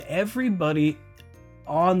everybody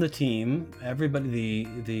on the team, everybody,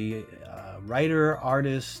 the writer,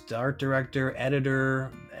 artist, art director,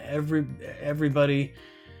 editor, everybody,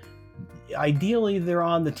 ideally they're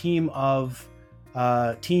on the team of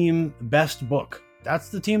team best book. That's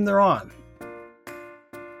the team they're on.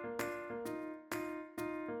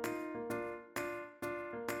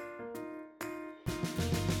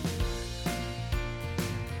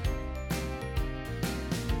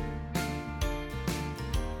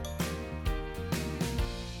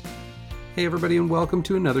 Hey everybody, and welcome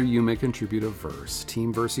to another You May Contribute a Verse.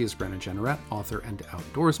 Team Versey is Brenna Jennerette, author and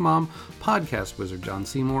outdoors mom, podcast wizard John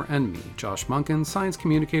Seymour, and me, Josh Munkin, science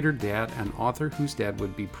communicator, dad, and author whose dad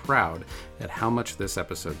would be proud at how much this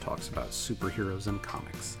episode talks about superheroes and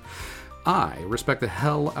comics. I respect the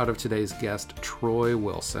hell out of today's guest, Troy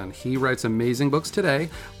Wilson. He writes amazing books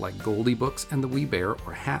today, like Goldie Books and The Wee Bear,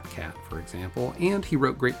 or Hat Cat, for example, and he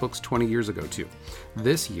wrote great books 20 years ago, too.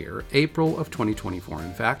 This year, April of 2024,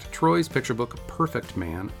 in fact, Troy's picture book, Perfect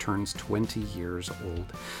Man, turns 20 years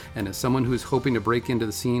old. And as someone who is hoping to break into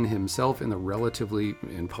the scene himself in the relatively,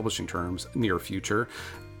 in publishing terms, near future,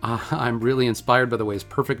 I'm really inspired by the ways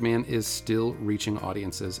Perfect Man is still reaching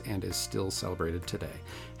audiences and is still celebrated today.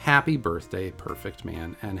 Happy birthday, Perfect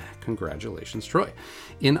Man, and congratulations, Troy.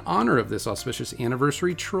 In honor of this auspicious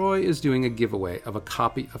anniversary, Troy is doing a giveaway of a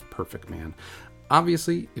copy of Perfect Man.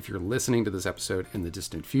 Obviously, if you're listening to this episode in the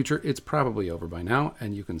distant future, it's probably over by now,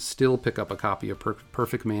 and you can still pick up a copy of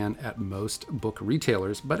Perfect Man at most book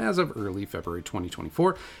retailers. But as of early February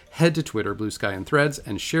 2024, head to Twitter, Blue Sky, and Threads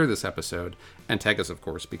and share this episode, and tag us, of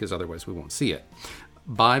course, because otherwise we won't see it.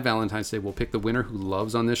 By Valentine's Day, we'll pick the winner who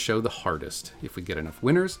loves on this show the hardest. If we get enough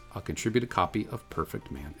winners, I'll contribute a copy of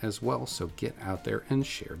Perfect Man as well, so get out there and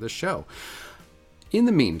share the show. In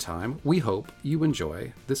the meantime, we hope you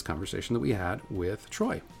enjoy this conversation that we had with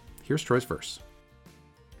Troy. Here's Troy's verse.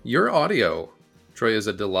 Your audio, Troy, is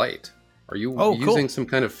a delight. Are you using some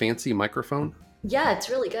kind of fancy microphone? Yeah, it's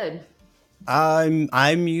really good.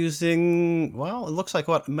 I'm using, well, it looks like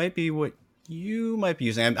what you might be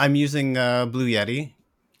using. I'm using Blue Yeti.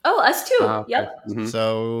 Oh, us too. Okay. Yep. Mm-hmm.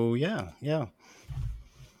 So, yeah.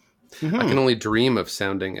 Mm-hmm. I can only dream of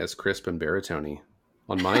sounding as crisp and baritone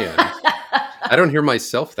on my end. I don't hear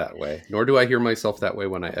myself that way, nor do I hear myself that way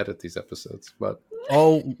when I edit these episodes. But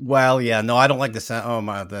no, I don't like the sound.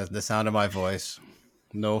 The sound of my voice.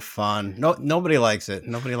 No fun. No, nobody likes it.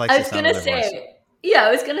 Nobody likes the sound of their voice.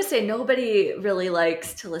 I was gonna say nobody really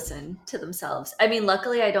likes to listen to themselves. I mean,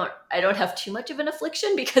 luckily I don't have too much of an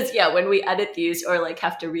affliction because when we edit these or like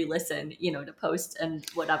have to re-listen, to post and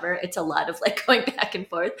whatever, it's a lot of like going back and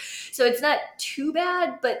forth. So it's not too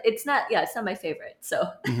bad, but it's not my favorite. So.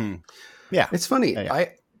 Mm-hmm. Yeah, it's funny. Yeah.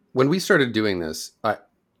 When we started doing this, I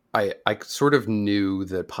sort of knew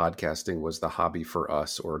that podcasting was the hobby for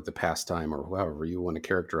us, or the pastime, or however you want to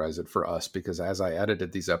characterize it for us. Because as I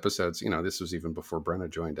edited these episodes, this was even before Brenna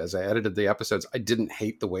joined. As I edited the episodes, I didn't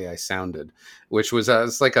hate the way I sounded, which was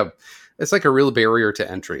it's like a real barrier to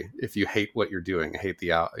entry. If you hate what you're doing, hate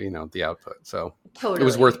the output. So totally. It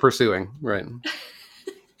was worth pursuing, right?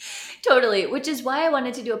 Totally, which is why I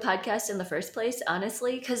wanted to do a podcast in the first place,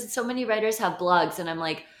 honestly, because so many writers have blogs and I'm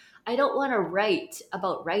like, I don't want to write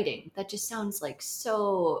about writing. That just sounds like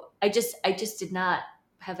so, I just did not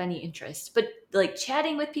have any interest. But like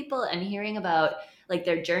chatting with people and hearing about like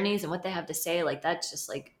their journeys and what they have to say, like that's just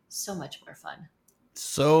like so much more fun.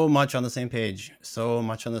 So much on the same page.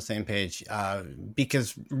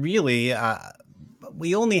 Because really,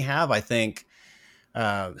 we only have, I think,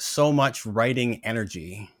 so much writing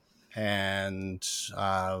energy. And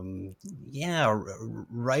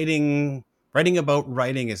writing about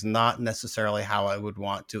writing is not necessarily how I would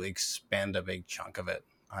want to expend a big chunk of it.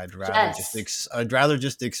 I'd rather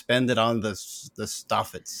just expend it on the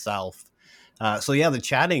stuff itself. The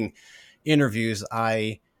chatting interviews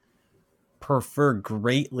I prefer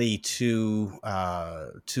greatly to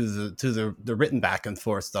the written back and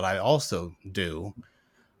forth that I also do.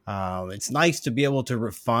 It's nice to be able to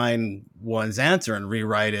refine one's answer and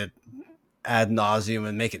rewrite it ad nauseum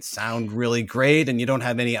and make it sound really great, and you don't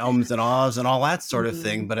have any ums and ahs and all that sort of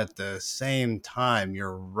thing. But at the same time,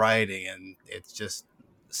 you're writing, and it's just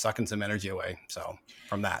sucking some energy away. So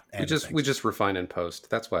from that, we just refine and post.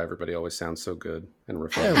 That's why everybody always sounds so good and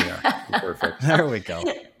refined. There we are. Perfect. There we go.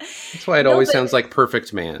 That's why it always sounds like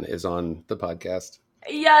Perfect Man is on the podcast.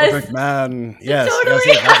 Yes. Perfect Man. Yes. Totally.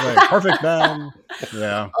 Yes, that way. Perfect Man.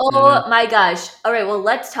 Yeah. Oh my gosh. All right. Well,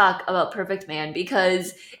 let's talk about Perfect Man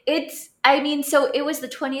because so it was the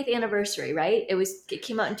 20th anniversary, right? It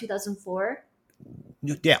came out in 2004.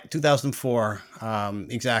 Yeah, 2004.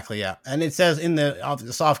 Exactly. Yeah, and it says in the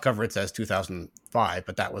soft cover it says 2005,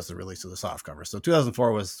 but that was the release of the soft cover. So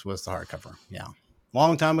 2004 was the hardcover. Yeah,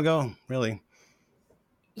 long time ago. Really,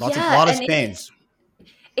 Yeah, lot has and changed.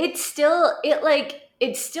 it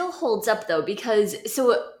still holds up though, because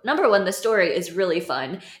so number one, the story is really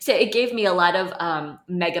fun. So it gave me a lot of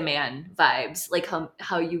Mega Man vibes, like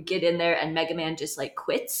how you get in there and Mega Man just like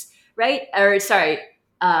quits, right? Or sorry,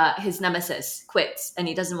 his nemesis quits and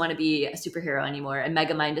he doesn't want to be a superhero anymore. And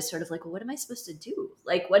Mega Mind is sort of like, well, what am I supposed to do?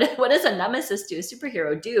 Like, what does a nemesis do? A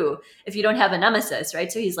superhero do if you don't have a nemesis,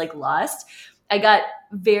 right? So he's like lost. I got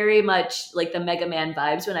very much like the Mega Man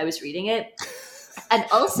vibes when I was reading it. And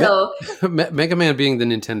also, Mega Man being the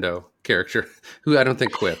Nintendo character, who I don't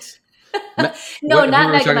think quits. no, Who not are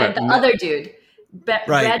we Mega talking Man, about? the other dude, Right.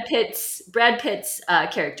 Brad Pitt's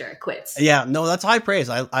character quits. Yeah. No, that's high praise.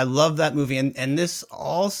 I love that movie, and this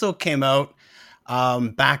also came out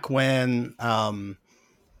back when I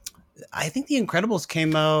think The Incredibles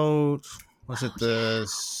came out. Was Oh it yeah. the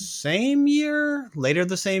same year? Later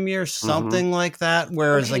the same year, Mm-hmm. something like that.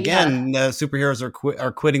 Whereas Okay. Yeah. again, superheroes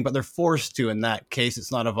are quitting, but they're forced to. In that case,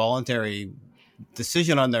 it's not a voluntary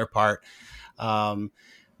decision on their part. Um,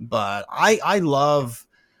 but I love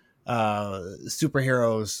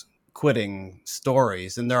superheroes quitting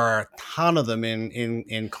stories, and there are a ton of them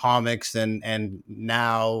in comics, and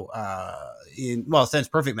now in well, since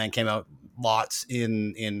Perfect Man came out, lots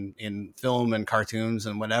in film and cartoons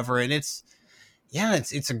and whatever, and it's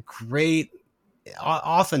a great.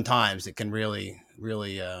 Oftentimes, it can really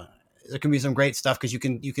there can be some great stuff because you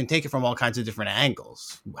can take it from all kinds of different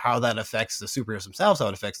angles. How that affects the superheroes themselves, how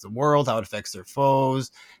it affects the world, how it affects their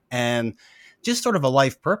foes, and just sort of a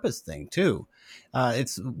life purpose thing too.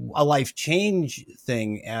 It's a life change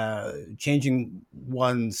thing, changing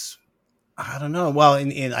one's. I don't know. Well,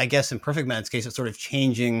 in I guess in Perfect Man's case, it's sort of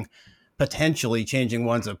potentially changing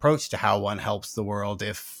one's approach to how one helps the world,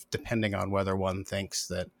 if depending on whether one thinks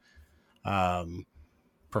that um,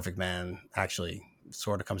 Perfect Man actually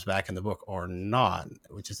sort of comes back in the book or not,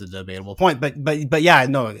 which is a debatable point. But yeah,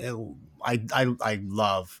 no, I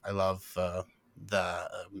love the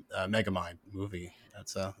Megamind movie.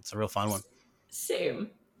 It's a real fun one. Same,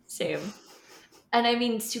 same. And I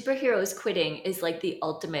mean, superheroes quitting is like the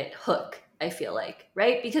ultimate hook, I feel like,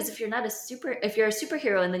 right? Because if you're a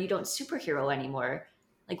superhero and then you don't superhero anymore,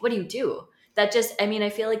 like what do you do? That just, I mean, I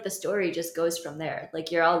feel like the story just goes from there.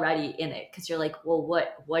 Like you're already in it because you're like, well,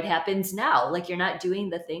 what happens now? Like you're not doing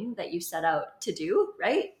the thing that you set out to do,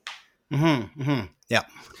 right? Yeah,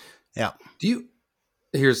 yeah. Do you?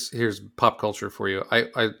 Here's pop culture for you.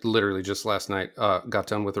 I literally just last night got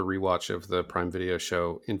done with a rewatch of the Prime Video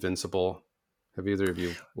show Invincible. Have either of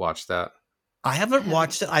you watched that? I I haven't haven't.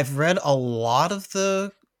 watched it. I've read a lot of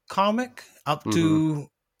the comic Mm-hmm.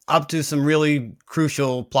 up to some really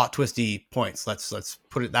crucial plot twisty points. Let's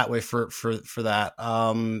put it that way for that.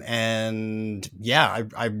 And yeah,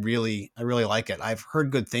 I really like it. I've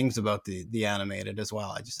heard good things about the animated as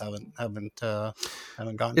well. I just haven't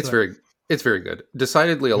gotten It's to it. very it's very good.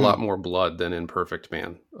 Decidedly a lot Hmm. more blood than in Perfect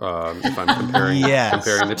Man. If I'm Yes.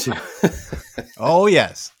 comparing the two. Oh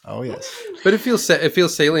yes. Oh yes. But it feels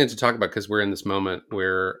salient to talk about because we're in this moment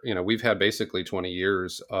where we've had basically 20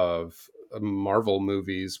 years of Marvel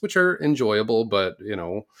movies, which are enjoyable, but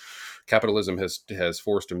capitalism has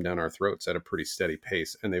forced them down our throats at a pretty steady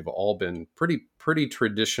pace, and they've all been pretty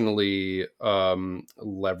traditionally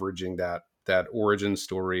leveraging that origin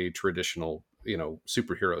story, traditional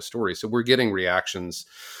superhero story. So we're getting reactions.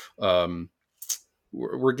 Um,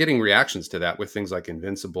 we're getting reactions to that with things like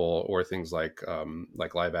Invincible or things like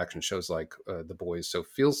live action shows like The Boys. So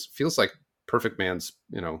feels like Perfect Man's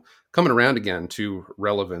coming around again to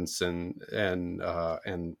relevance and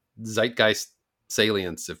zeitgeist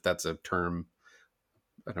salience, if that's an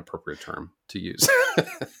appropriate term to use.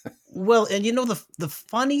 Well, and the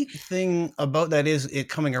funny thing about that is it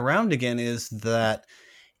coming around again is that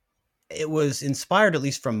it was inspired, at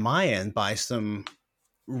least from my end, by some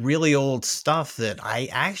really old stuff that I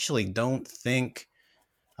actually don't think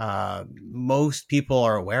most people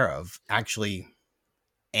are aware of. Actually,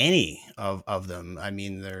 any of them. I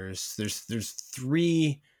mean, there's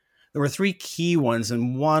three. There were three key ones,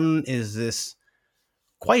 and one is this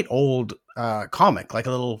quite old comic, like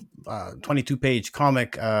a little 22-page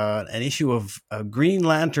comic, an issue of Green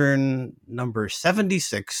Lantern number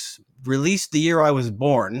 76, released the year I was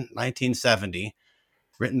born, 1970,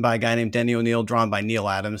 written by a guy named Denny O'Neil, drawn by Neil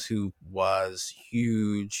Adams, who was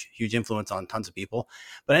huge influence on tons of people.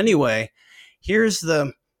 But anyway, here's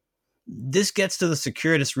the this gets to the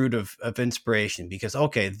circuitous root of inspiration, because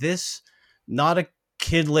okay, this not a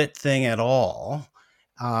kidlit thing at all.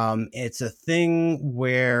 It's a thing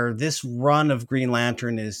where this run of Green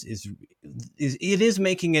Lantern is it is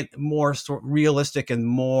making it more realistic and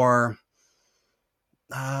more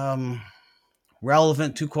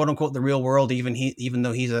relevant to quote unquote the real world, even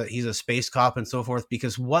though he's a space cop and so forth.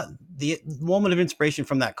 Because what the moment of inspiration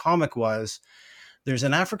from that comic was, there's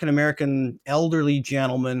an African American elderly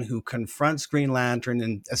gentleman who confronts Green Lantern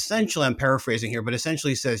and essentially, I'm paraphrasing here, but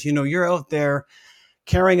essentially says, you're out there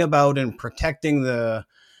caring about and protecting the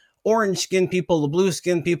orange skinned people, the blue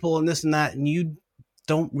skinned people, and this and that, and you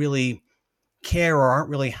don't really care or aren't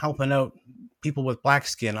really helping out people with black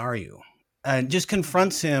skin, are you? And just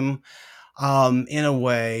confronts him in a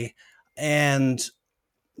way. And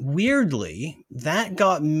weirdly, that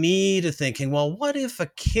got me to thinking, well, what if a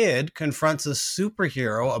kid confronts a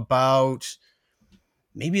superhero about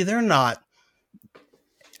maybe they're not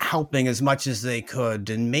helping as much as they could,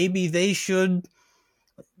 and maybe they should,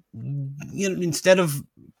 instead of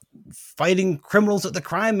fighting criminals at the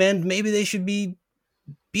crime end, maybe they should be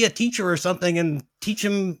a teacher or something and teach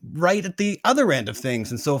them right at the other end of things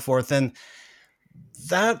and so forth. And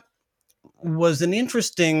that was an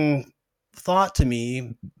interesting thought to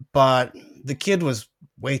me, but the kid was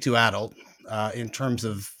way too adult in terms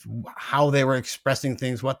of how they were expressing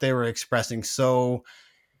things, what they were expressing. So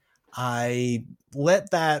I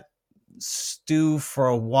let that stew for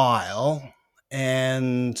a while.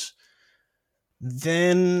 And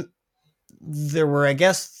then there were, I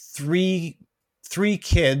guess, three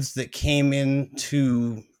kids that came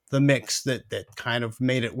into the mix that kind of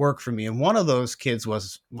made it work for me. And one of those kids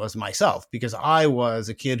was myself, because I was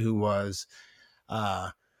a kid who was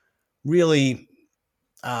really,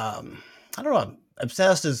 I don't know,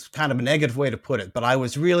 obsessed is kind of a negative way to put it, but I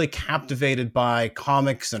was really captivated by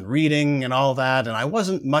comics and reading and all that. And I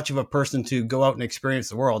wasn't much of a person to go out and experience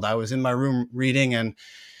the world. I was in my room reading and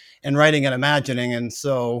writing and imagining. And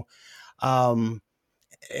so,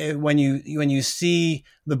 when you see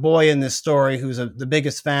the boy in this story who's the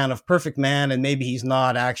biggest fan of Perfect Man, and maybe he's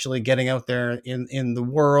not actually getting out there in the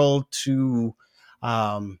world to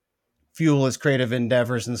fuel his creative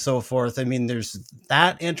endeavors and so forth. I mean, there's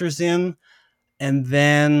that enters in, and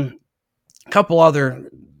then a couple other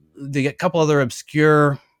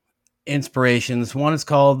obscure inspirations. One is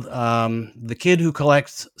called The Kid Who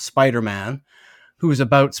Collects Spider-Man, who is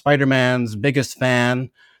about Spider-Man's biggest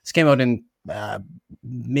fan. This came out in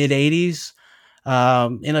mid 80s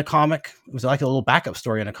in a comic. It was like a little backup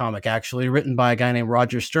story in a comic, actually, written by a guy named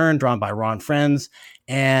Roger Stern, drawn by Ron Frenz.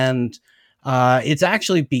 And it's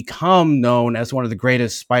actually become known as one of the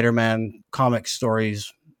greatest Spider-Man comic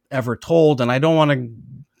stories ever told. And I don't want to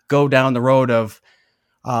go down the road of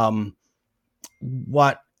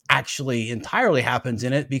what actually entirely happens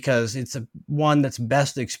in it, because it's one that's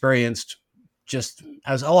best experienced, just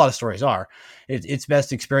as a lot of stories are. It's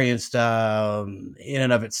best experienced in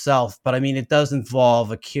and of itself. But I mean, it does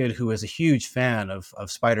involve a kid who is a huge fan of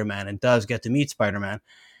Spider-Man and does get to meet Spider-Man,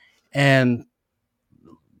 and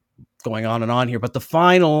going on and on here. But the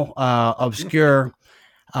final obscure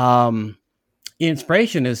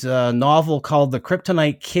inspiration is a novel called The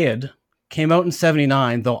Kryptonite Kid. Came out in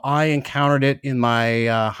 1979, though I encountered it in my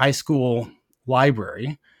high school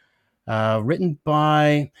library. Written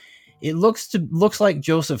by, it looks like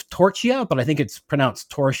Joseph Torchia, but I think it's pronounced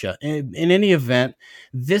Torchia. In any event,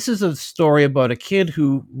 this is a story about a kid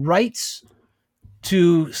who writes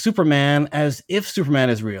to Superman as if Superman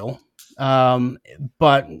is real,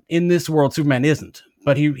 but in this world, Superman isn't.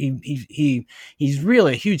 But he's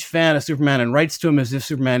really a huge fan of Superman and writes to him as if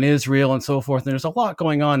Superman is real and so forth. And there's a lot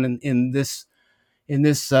going on in this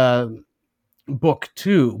book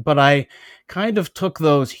too. But I kind of took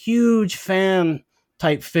those huge fan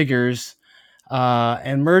type figures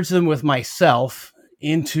and merged them with myself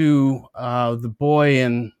into the boy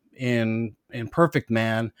in Perfect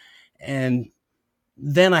Man, and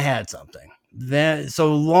then I had something. Then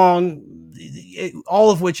so long, all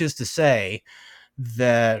of which is to say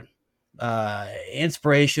that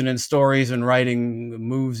inspiration and stories and writing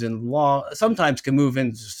moves in sometimes can move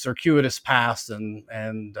in circuitous paths, and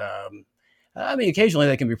I mean, occasionally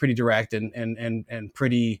they can be pretty direct and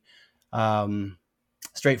pretty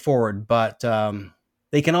straightforward, but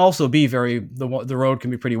they can also be the road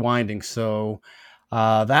can be pretty winding. So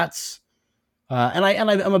that's and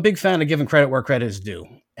I'm a big fan of giving credit where credit is due,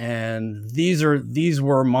 and these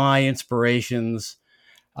were my inspirations.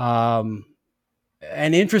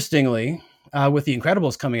 And interestingly, with The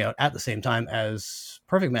Incredibles coming out at the same time as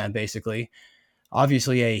Perfect Man, basically,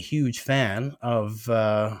 obviously a huge fan of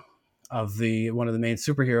of the one of the main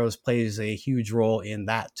superheroes plays a huge role in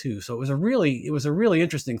that too. So it was a really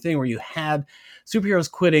interesting thing where you had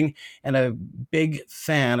superheroes quitting and a big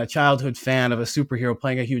fan, a childhood fan of a superhero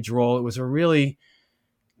playing a huge role. It was a really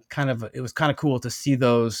it was kind of cool to see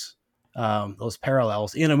those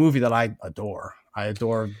parallels in a movie that I adore. I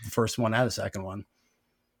adore the first one and the second one.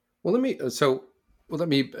 Well, let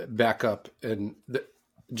me back up and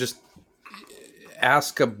just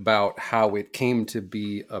ask about how it came to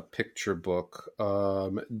be a picture book.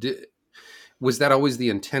 Was that always the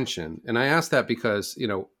intention? And I ask that because,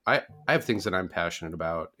 I have things that I'm passionate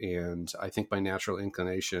about, and I think my natural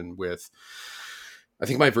inclination I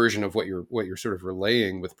think my version of what you're sort of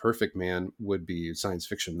relaying with Perfect Man would be science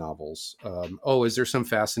fiction novels. Is there some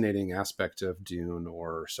fascinating aspect of Dune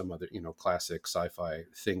or some other, classic sci-fi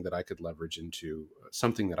thing that I could leverage into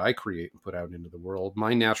something that I create and put out into the world?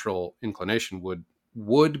 My natural inclination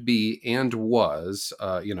would be and was,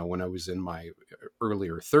 when I was in my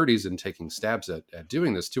earlier 30s and taking stabs at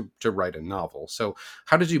doing this to write a novel. So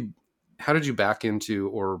how did you back into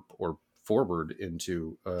or forward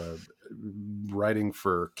into writing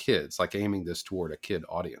for kids, like aiming this toward a kid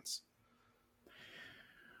audience?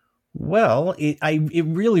 Well, it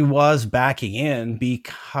really was backing in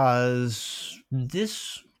because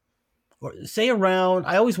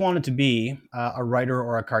I always wanted to be a writer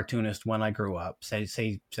or a cartoonist when I grew up. Say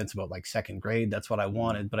since about like second grade, that's what I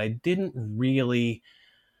wanted, but I didn't really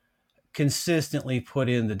consistently put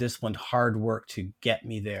in the disciplined hard work to get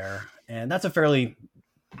me there. And that's a fairly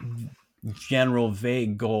general,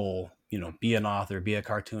 vague goal. Be an author, be a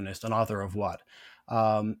cartoonist, an author of what?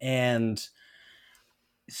 And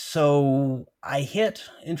so I hit,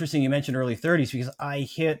 interesting, you mentioned early 30s, because I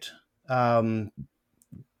hit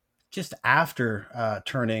just after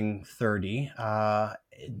turning 30.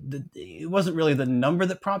 It wasn't really the number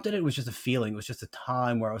that prompted it. It was just a feeling. It was just a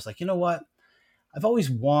time where I was like, you know what? I've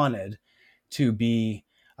always wanted to be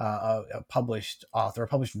a published author, a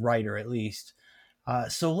published writer at least.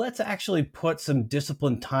 So let's actually put some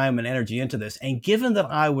disciplined time and energy into this. And given that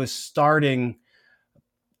I was starting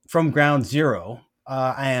from ground zero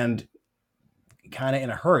and kind of in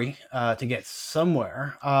a hurry to get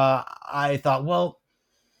somewhere, I thought, well,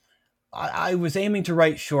 I was aiming to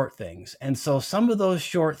write short things. And so some of those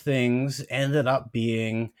short things ended up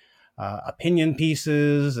being opinion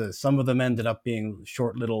pieces. Some of them ended up being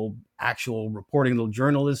short little actual reporting, little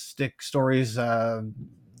journalistic stories,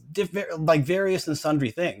 like various and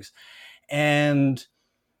sundry things. And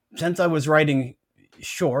since I was writing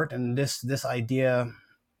short, and this idea,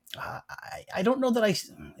 I don't know that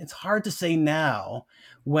it's hard to say now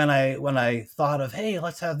when I thought of, hey,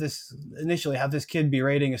 let's initially have this kid be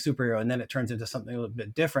rating a superhero, and then it turns into something a little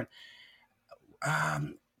bit different.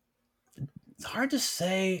 It's hard to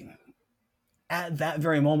say at that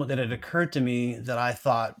very moment that it occurred to me that I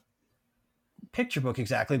thought picture book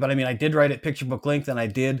exactly. But I mean, I did write it picture book length, and I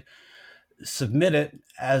did submit it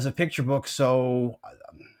as a picture book. So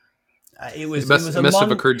it must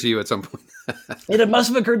have occurred to you at some point. It must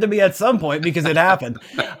have occurred to me at some point because it happened.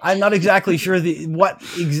 I'm not exactly sure what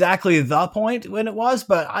exactly the point when it was,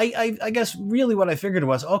 but I guess really what I figured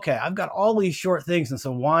was, okay, I've got all these short things, and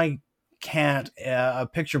so why can't a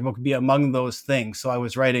picture book be among those things? So I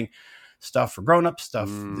was writing stuff for grown-ups, stuff,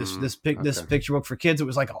 this picture book for kids. It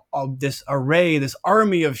was like this array, this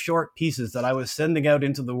army of short pieces that I was sending out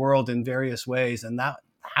into the world in various ways, and that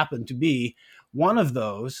happened to be one of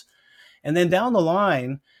those. And then down the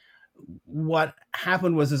line, what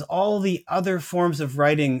happened was all the other forms of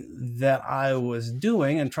writing that I was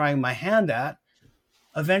doing and trying my hand at,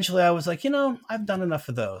 eventually I was like, I've done enough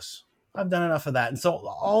of those. I've done enough of that. And so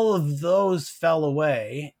all of those fell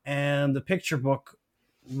away, and the picture book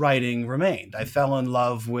writing remained. I fell in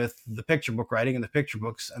love with the picture book writing and the picture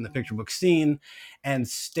books and the picture book scene, and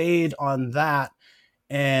stayed on that.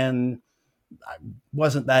 And I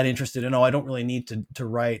wasn't that interested in, I don't really need to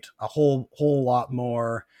write a whole lot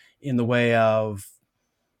more in the way of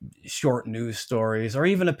short news stories or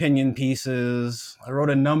even opinion pieces. I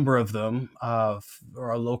wrote a number of them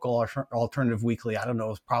for a local alternative weekly. I don't know, it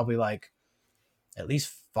was probably like at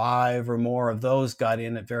least 5 or more of those got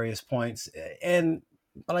in at various points.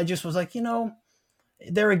 But I just was like,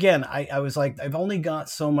 there again, I was like, I've only got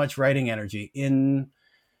so much writing energy in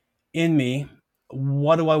me.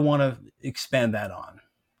 What do I want to expand that on?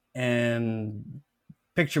 And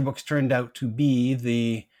picture books turned out to be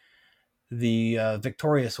the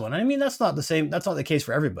victorious one. I mean, that's not the case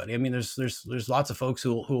for everybody. I mean, there's lots of folks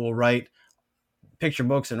who will write picture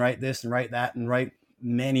books and write this and write that and write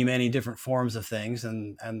many different forms of things,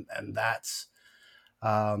 and that's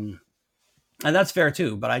And that's fair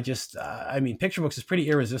too. But I mean, picture books is pretty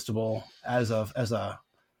irresistible as a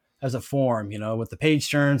form, with the page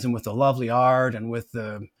turns and with the lovely art and with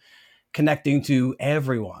the connecting to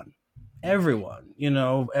everyone,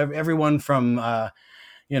 everyone from,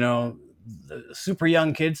 the super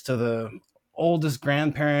young kids to the oldest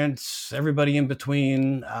grandparents, everybody in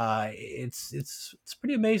between. It's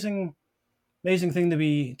pretty amazing thing to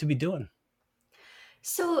be doing.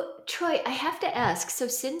 So, Troy, I have to ask, so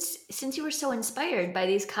since you were so inspired by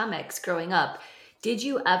these comics growing up, did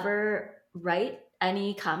you ever write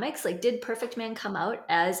any comics? Like did Perfect Man come out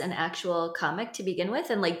as an actual comic to begin with?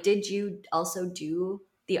 And like did you also do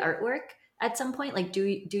the artwork at some point? Like do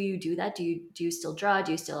you do that? Do you still draw?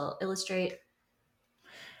 Do you still illustrate?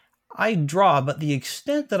 I draw, but the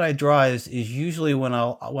extent that I draw is usually when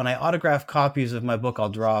I autograph copies of my book, I'll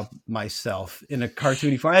draw myself in a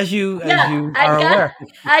cartoony form, as you as Yeah, you are aware.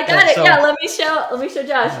 I got it. Yeah, So, let me show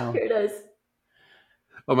Josh. um, Here it is.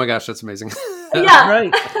 Oh my gosh, that's amazing. Yeah.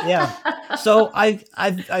 right, yeah. So I've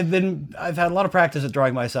had a lot of practice at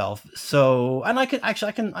drawing myself. So, and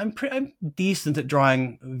I'm decent at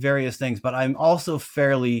drawing various things, but I'm also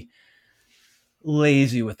fairly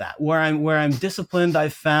lazy with that. Where I'm disciplined, I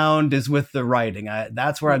found, is with the writing.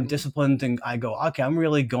 That's where I'm Mhm. disciplined, and I go, okay, I'm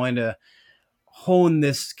really going to hone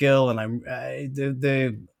this skill, and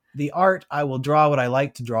the art, I will draw what I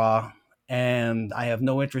like to draw, and I have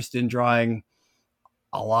no interest in drawing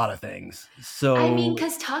a lot of things. I mean, So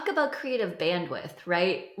because talk about creative bandwidth,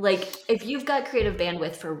 right? Like, if you've got creative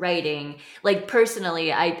bandwidth for writing, like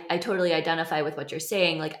personally, I totally identify with what you're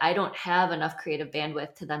saying. Like, I don't have enough creative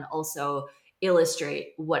bandwidth to then also illustrate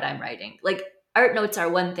what I'm writing. Like, art notes are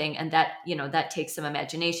one thing, and that takes some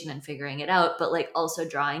imagination and figuring it out, but like also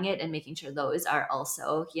drawing it and making sure those are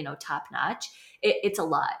also, top notch. It's a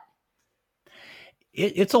lot.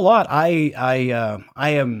 it's a lot. I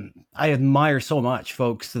admire so much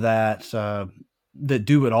folks that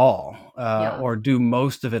do it all, Yeah. or do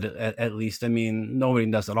most of it at least. I mean, nobody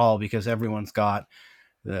does it all because everyone's got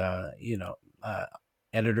the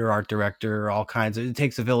editor, art director, all kinds of. It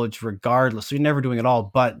takes a village regardless. So you're never doing it all,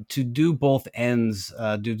 but to do both ends,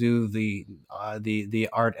 to do the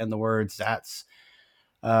art and the words, that's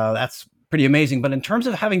pretty amazing. But in terms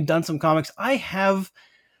of having done some comics, I have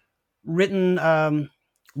written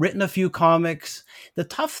written a few comics. The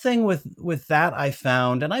tough thing with that, I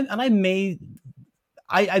found,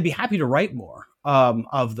 I'd be happy to write more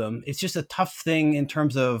of them. It's just a tough thing in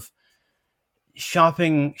terms of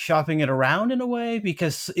shopping it around in a way,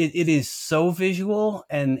 because it is so visual,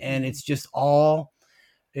 and Mhm.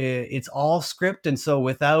 it's all script, and so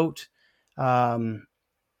um,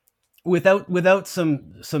 without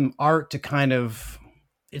some art to kind of,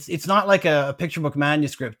 it's not like a picture book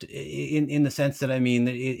manuscript in the sense that, I mean,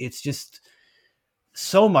 it's just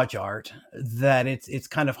so much art that it's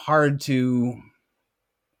kind of hard to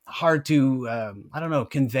I don't know,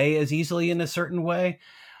 convey as easily in a certain way,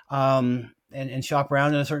 and shop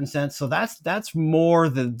around in a certain sense. So that's more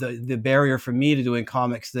the barrier for me to doing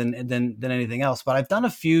comics than anything else. But I've done a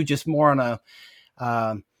few just more on a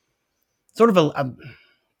um, sort of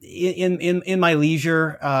in my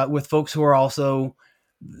leisure, with folks who are also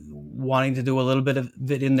wanting to do a little bit of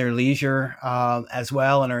it in their leisure, as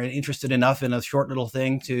well, and are interested enough in a short little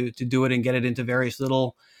thing to do it and get it into various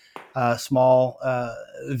little small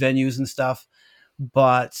venues and stuff.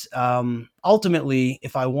 But ultimately, um,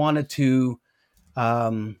 if I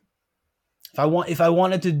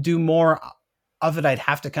wanted to do more of it, I'd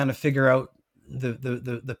have to kind of figure out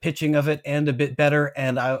the pitching of it and a bit better,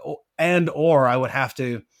 or I would have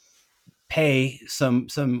to pay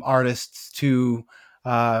some artists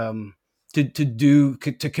um, to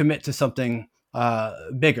commit to something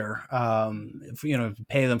bigger,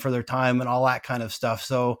 pay them for their time and all that kind of stuff.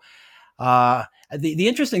 So the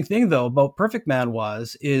interesting thing though about Perfect Man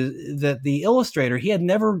is that the illustrator, he had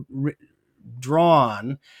never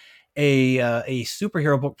drawn a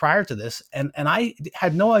superhero book prior to this, and I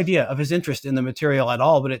had no idea of his interest in the material at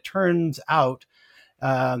all. But it turns out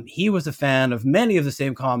he was a fan of many of the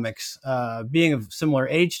same comics, being of similar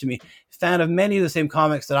age to me, fan of many of the same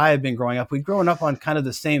comics that I had been growing up. We'd grown up on kind of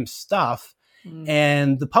the same stuff, Mm.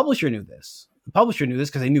 and the publisher knew this. The publisher knew this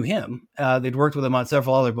because they knew him. They'd worked with him on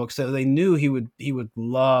several other books, so they knew he would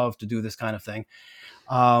love to do this kind of thing.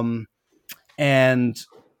 Um, and,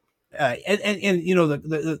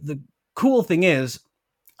 the cool thing is,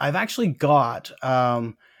 I've actually got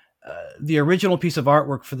the original piece of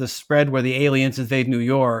artwork for the spread where the aliens invade New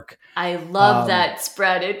York. I love Um, that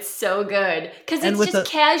spread. It's so good because and it's with just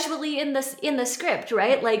the casually in the script,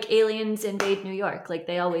 right? Like aliens invade New York, like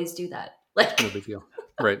they always do that. No Like big deal.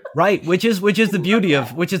 Right. Right, which is the beauty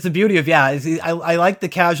of yeah. I like the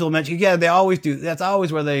casual mention. Yeah, they always do. That's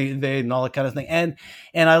always where they and all that kind of thing. And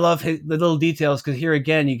I love the little details, because here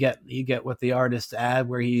again you get what the artists add,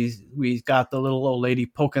 where he's got the little old lady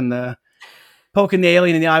poking the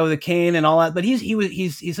alien in the eye with a cane and all that. But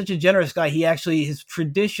he's such a generous guy. He actually, his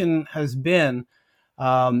tradition has been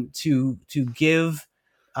to give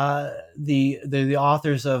the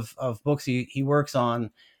authors of books he works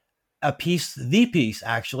on the piece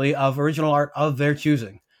actually of original art of their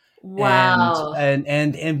choosing. Wow.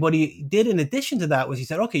 And what he did in addition to that was he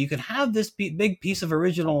said, okay, you can have this big piece of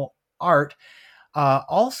original art.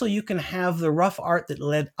 Also, you can have the rough art that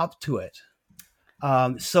led up to it.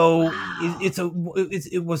 So Wow.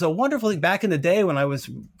 it was a wonderful thing back in the day when I was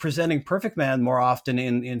presenting Perfect Man more often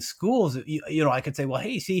in schools. You know, I could say, well,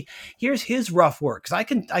 hey, see, here's his rough work,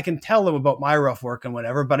 because I can tell them about my rough work and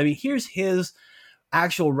whatever. But I mean, here's his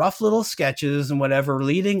actual rough little sketches and whatever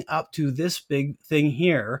leading up to this big thing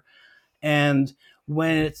here. And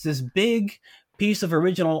when it's this big piece of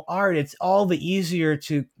original art, it's all the easier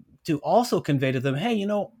to also convey to them, hey, you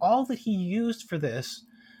know, all that he used for this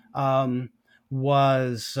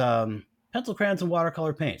was pencil crayons and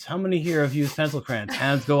watercolor paints. How many here have used pencil crayons?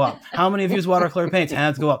 Hands go up. How many have used watercolor paints?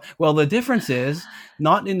 Hands go up. Well, the difference is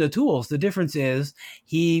not in the tools. The difference is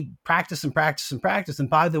he practiced and practiced and practiced. And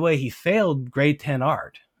by the way, he failed grade 10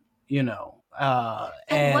 art, you know.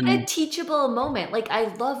 And what a And teachable moment. Like,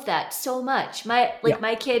 I love that so much. yeah,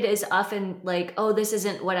 My kid is often like, oh, this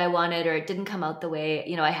isn't what I wanted, or it didn't come out the way,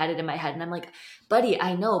 I had it in my head. And I'm like, buddy,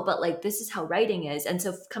 I know, but like, this is how writing is. And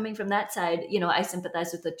so coming from that side, I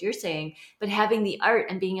sympathize with what you're saying, but having the art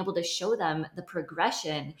and being able to show them the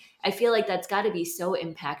progression, I feel like that's got to be so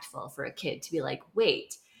impactful for a kid to be like,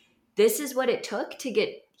 wait, this is what it took to get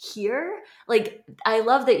here. Like, I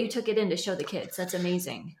love that you took it in to show the kids. That's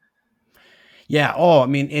amazing. yeah. Oh, I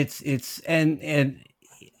mean, it's a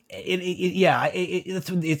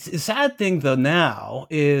sad thing though now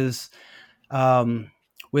is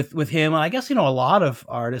with him, and I guess, a lot of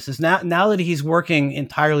artists, is now that he's working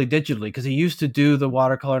entirely digitally, because he used to do the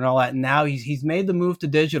watercolor and all that, and now he's made the move to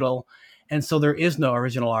digital, and so there is no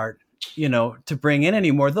original art, to bring in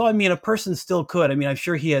anymore. Though, I mean, a person still could. I mean, I'm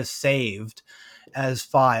sure he has saved as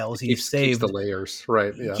files. He's Keeps saved. the layers,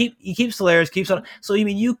 right? Yeah. He keeps the layers, keeps on. So I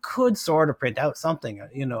mean, you could sort of print out something,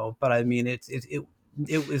 but I mean,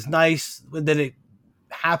 it was nice that it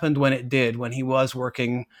happened when it did, when he was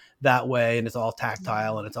working that way, and it's all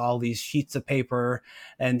tactile and it's all these sheets of paper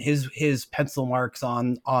and his pencil marks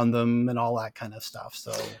on them and all that kind of stuff.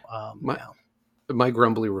 So my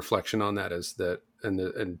grumbly reflection on that is that,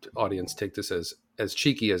 and audience take this as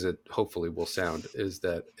cheeky as it hopefully will sound, is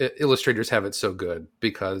that illustrators have it so good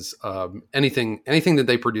because anything that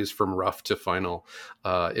they produce from rough to final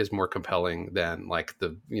is more compelling than like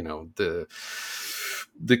the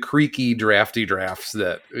creaky drafty drafts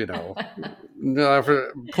that,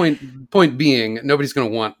 point being, nobody's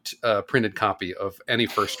going to want a printed copy of any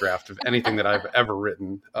first draft of anything that I've ever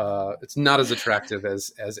written. It's not as attractive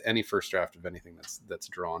as any first draft of anything that's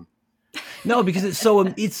drawn. No, because it's so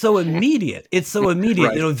immediate. It's so immediate.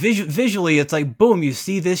 Right. Visually, it's like boom, you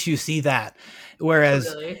see this, you see that. Whereas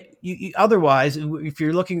Totally. you otherwise, if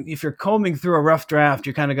you're combing through a rough draft,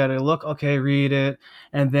 you kind of got to look, okay, read it,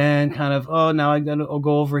 and then kind of, oh, now I'll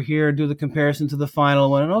go over here, do the comparison to the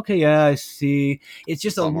final one, and okay, yeah, I see. It's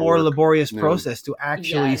just a more laborious process to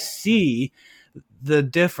actually see the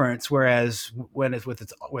difference. Whereas when it's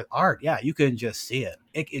with art, yeah, you can just see it.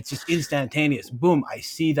 It's just instantaneous. Boom, I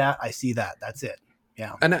see that. That's it.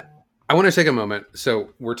 Yeah. And I want to take a moment. So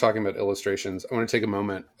we're talking about illustrations. I want to take a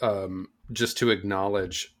moment just to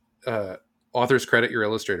acknowledge authors credit your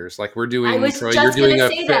illustrators. Like we're doing, Troy, you're doing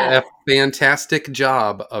a fantastic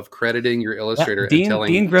job of crediting your illustrator. Yeah, and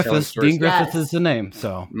Dean Griffiths. Dean Griffiths is the name.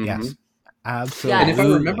 So yes. Absolutely. And if I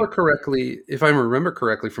remember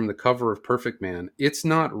correctly from the cover of Perfect Man, it's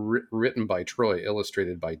not written by Troy,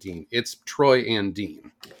 illustrated by Dean. It's Troy and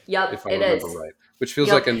Dean. Yep, if I remember right, which feels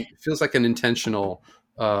like an intentional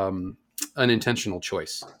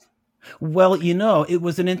choice. Well, it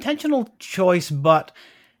was an intentional choice, but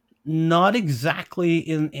not exactly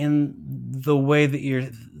in the way that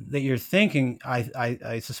you're thinking.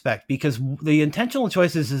 I suspect, because the intentional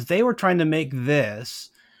choices is they were trying to make this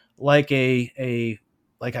like a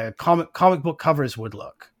comic book covers would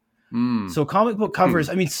look. So comic book covers,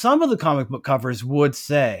 I mean, some of the comic book covers would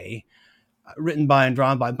say written by and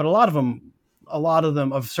drawn by, but a lot of them a lot of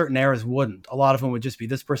them of certain eras wouldn't. A lot of them would just be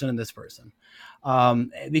this person and this person,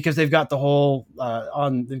 because they've got the whole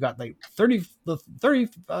they've got like 30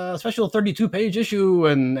 special 32-page issue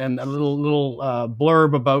and a little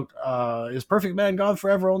blurb about is Perfect Man gone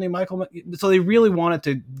forever? Only Michael. So they really wanted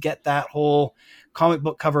to get that whole comic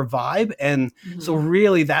book cover vibe, and so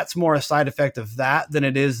really that's more a side effect of that than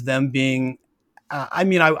it is them being.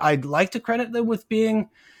 I'd like to credit them with being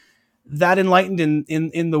that enlightened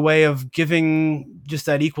in the way of giving just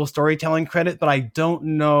that equal storytelling credit, but I don't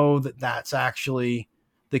know that that's actually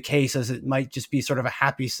the case, as it might just be sort of a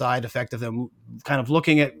happy side effect of them kind of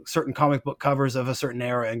looking at certain comic book covers of a certain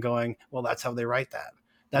era and going, well, that's how they write that.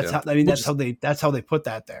 That's how, I mean, that's how they put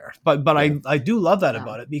that there. But I do love that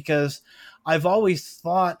about it, because I've always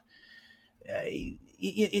thought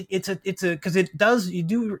it's because it does, you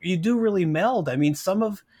do really meld. I mean, some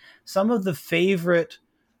of the favorite,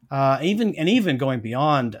 even going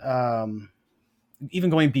beyond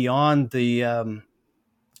the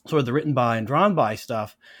sort of the written by and drawn by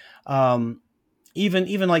stuff,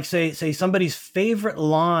 even like say somebody's favorite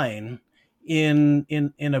line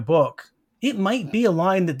in a book, it might be a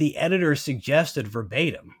line that the editor suggested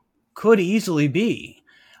verbatim, could easily be,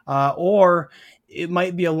 or it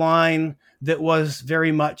might be a line that was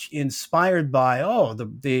very much inspired by,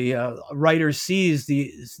 the writer sees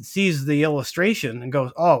the illustration and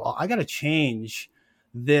goes, oh, well, I got to change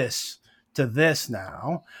this to this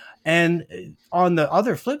now. And on the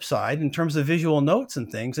other flip side, in terms of visual notes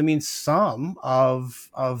and things, I mean, some of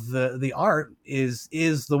the art is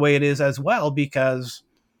the way it is as well, because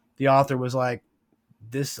the author was like,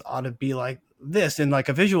 this ought to be like this in like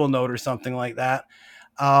a visual note or something like that.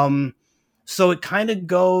 So it kind of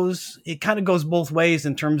goes both ways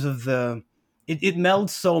in terms of it melds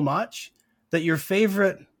so much that your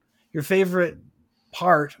favorite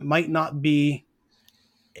part might not be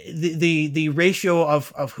the ratio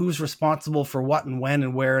of who's responsible for what and when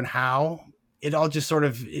and where and how. It all just sort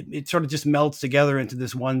of just melds together into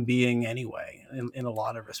this one being anyway, in a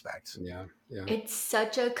lot of respects. Yeah. It's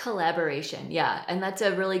such a collaboration. Yeah. And that's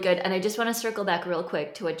a really good, and I just want to circle back real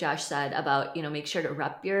quick to what Josh said about, make sure to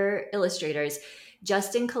rep your illustrators.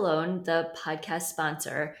 Justin Cologne, the podcast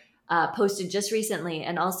sponsor, posted just recently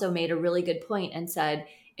and also made a really good point and said,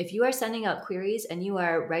 if you are sending out queries and you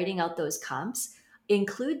are writing out those comps,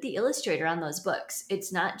 include the illustrator on those books.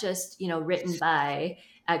 It's not just, written by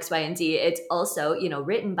X, Y, and Z. It's also,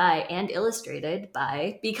 written by and illustrated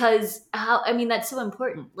by, because that's so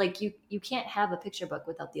important. Like you can't have a picture book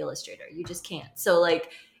without the illustrator. You just can't. So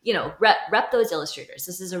rep those illustrators.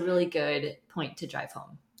 This is a really good point to drive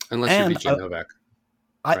home. Unless you're VJ Novak.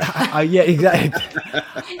 Yeah,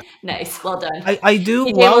 exactly. Nice. Well done. I do.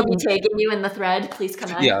 He will be tagging you in the thread. Please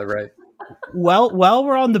come on. Yeah, right. Well, while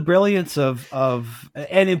we're on the brilliance of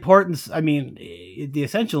and importance, I mean, the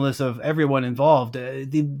essentialness of everyone involved,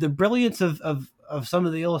 the brilliance of some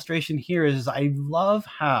of the illustration here is I love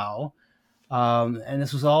how, and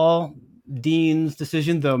this was all Dean's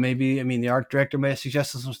decision, though maybe, I mean, the art director may have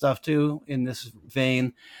suggested some stuff too in this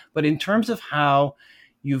vein, but in terms of how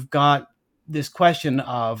you've got this question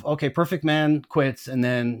of, okay, Perfect Man quits, and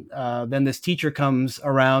then this teacher comes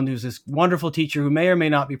around who's this wonderful teacher who may or may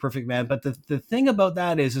not be Perfect Man. But the thing about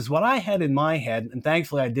that is what I had in my head, and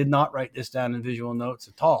thankfully I did not write this down in visual notes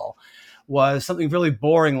at all, was something really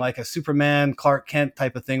boring, like a Superman Clark Kent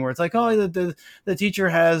type of thing, where it's like, oh, the teacher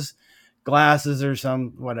has glasses or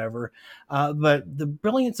some whatever. But the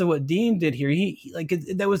brilliance of what Dean did here,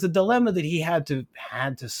 there was a dilemma that he had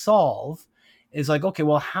to solve. Is like, okay,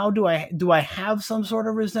 well, how do I have some sort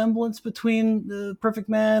of resemblance between the Perfect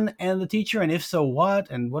Man and the teacher? And if so, what?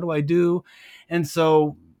 And what do I do? And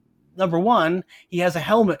so, number one, he has a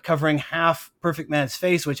helmet covering half Perfect Man's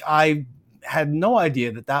face, which I had no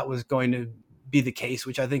idea that was going to be the case,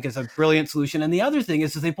 which I think is a brilliant solution. And the other thing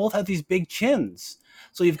is that they both have these big chins.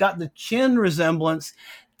 So you've got the chin resemblance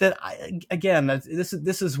that,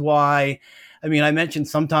 this is why, I mean, I mentioned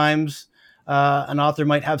sometimes an author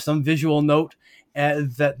might have some visual note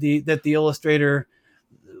that the illustrator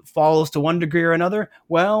follows to one degree or another.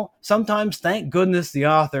 Well, sometimes, thank goodness, the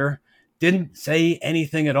author didn't say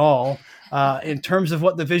anything at all in terms of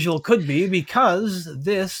what the visual could be, because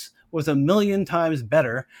this was a million times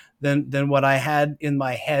better than what I had in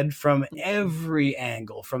my head from every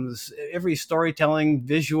angle, from every storytelling,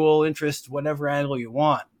 visual interest, whatever angle you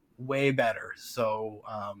want, way better. So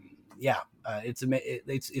it's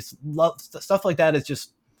stuff like that is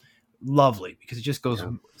just lovely, because it just goes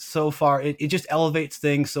so far. It just elevates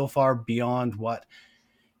things so far beyond what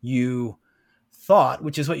you thought,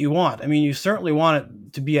 which is what you want. I mean, you certainly want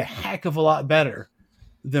it to be a heck of a lot better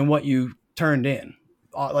than what you turned in.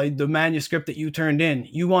 like the manuscript that you turned in,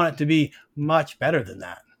 you want it to be much better than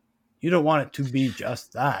that. You don't want it to be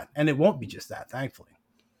just that, and it won't be just that, thankfully.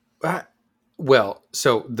 Well,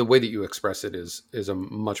 so the way that you express it is a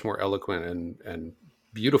much more eloquent and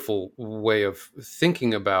beautiful way of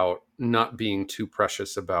thinking about not being too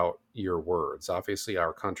precious about your words. Obviously,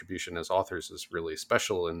 our contribution as authors is really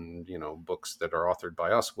special, and books that are authored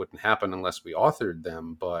by us wouldn't happen unless we authored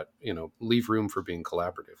them. But leave room for being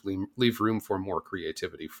collaborative. Leave room for more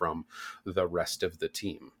creativity from the rest of the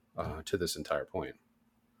team. To this entire point,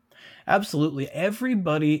 absolutely,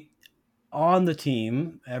 everybody on the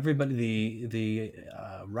team, everybody, the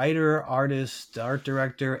writer, artist, art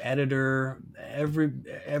director, editor,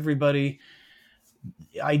 everybody,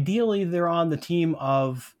 ideally they're on the team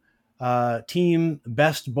of team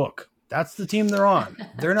best book. That's the team they're on.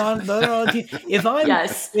 They're not on the team. If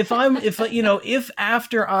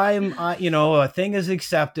after I'm a thing is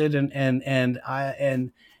accepted and I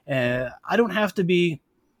don't have to be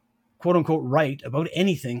quote unquote right about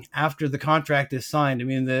anything after the contract is signed. I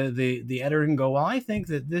mean, the editor can go, well, I think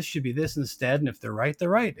that this should be this instead. And if they're right, they're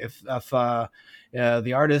right. If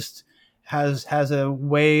the artist has a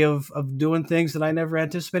way of doing things that I never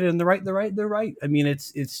anticipated, and they're right. I mean,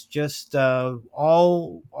 it's just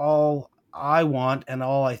all I want, and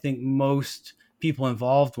all I think most people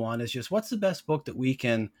involved want, is just what's the best book that we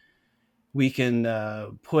can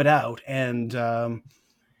put out. And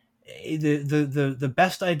the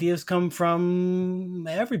best ideas come from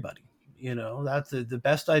everybody. That's the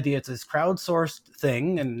best idea. It's this crowdsourced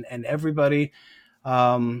thing, and everybody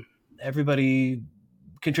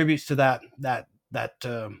contributes to that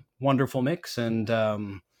wonderful mix, and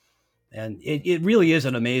it really is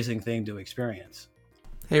an amazing thing to experience.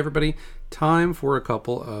 Hey everybody, time for a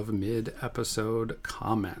couple of mid-episode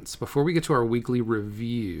comments. Before we get to our weekly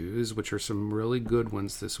reviews, which are some really good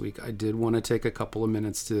ones this week, I did want to take a couple of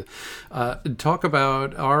minutes to talk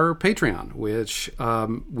about our Patreon, which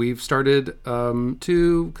we've started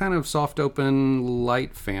to kind of soft open,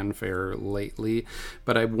 light fanfare lately,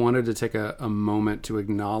 but I wanted to take a moment to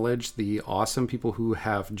acknowledge the awesome people who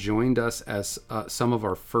have joined us as some of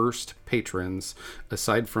our first patrons,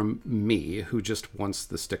 aside from me, who just wants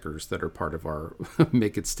the stickers that are part of our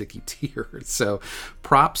Make It Sticky tier. So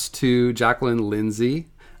props to Jacqueline Lindsay,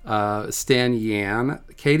 Stan Yan,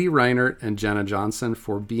 Katie Reinert, and Jenna Johnson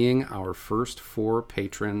for being our first 4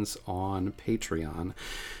 patrons on Patreon.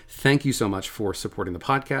 Thank you so much for supporting the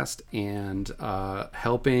podcast and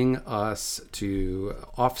helping us to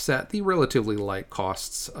offset the relatively light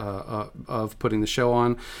costs of putting the show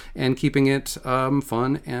on and keeping it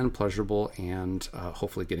fun and pleasurable, and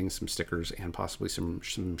hopefully getting some stickers and possibly some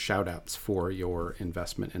shout outs for your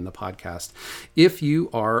investment in the podcast. If you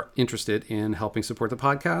are interested in helping support the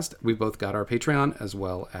podcast, we've both got our Patreon as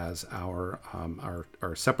well as our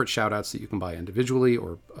separate shout outs that you can buy individually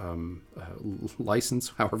or license,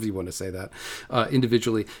 however you want to say that,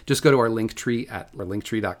 individually. Just go to our Linktree at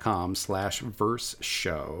linktree.com/verse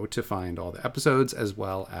show to find all the episodes, as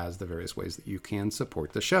well as the various ways that you can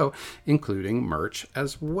support the show, including merch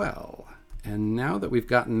as well. And now that we've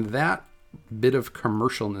gotten that bit of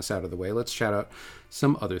commercialness out of the way, let's shout out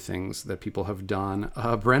some other things that people have done.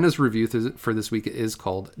 Brenna's review for this week is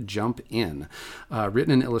called Jump In,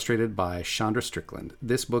 written and illustrated by Chandra Strickland.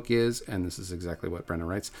 This book is, and this is exactly what Brenna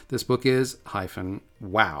writes, this book is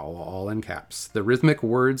 -wow, all in caps. The rhythmic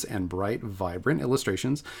words and bright, vibrant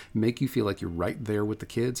illustrations make you feel like you're right there with the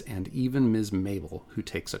kids and even Ms. Mabel, who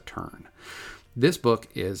takes a turn. This book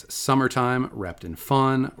is summertime, wrapped in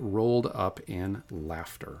fun, rolled up in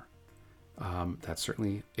laughter. That's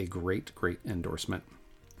certainly a great endorsement.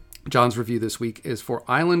 John's review this week is for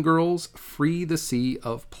Island Girls, Free the Sea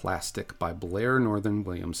of Plastic by Blair Northern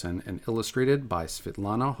Williamson and illustrated by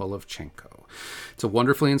Svetlana Holovchenko. It's a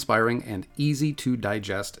wonderfully inspiring and easy to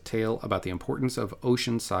digest tale about the importance of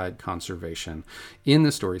oceanside conservation. In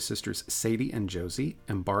the story, sisters Sadie and Josie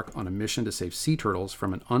embark on a mission to save sea turtles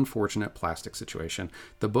from an unfortunate plastic situation.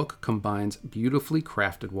 The book combines beautifully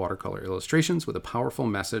crafted watercolor illustrations with a powerful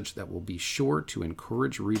message that will be sure to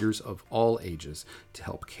encourage readers of all ages to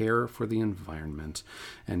help care for the environment.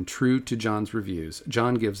 And true to John's reviews,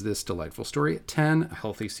 John gives this delightful story 10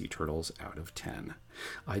 healthy sea turtles out of 10.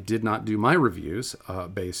 I did not do my reviews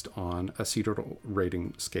based on a sea turtle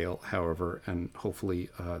rating scale, however, and hopefully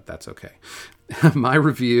that's okay. My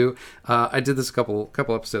review, I did this a couple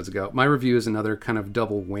episodes ago. My review is another kind of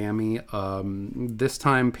double whammy. This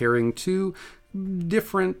time pairing 2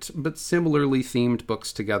 different but similarly themed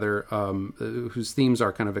books together, whose themes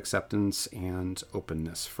are kind of acceptance and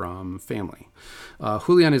openness from family.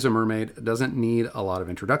 Julian is a Mermaid doesn't need a lot of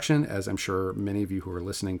introduction, as I'm sure many of you who are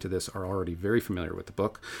listening to this are already very familiar with the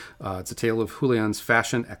book. It's a tale of Julian's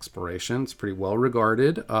fashion exploration. It's pretty well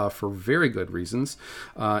regarded for very good reasons,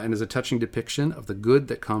 and is a touching depiction of the good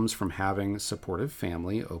that comes from having a supportive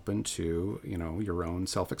family open to, your own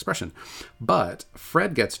self-expression. But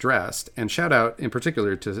Fred Gets Dressed, and shout out in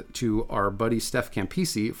particular to our buddy Steph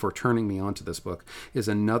Campisi for turning me onto this book, is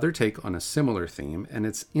another take on a similar theme, and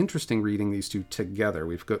it's interesting reading these two together.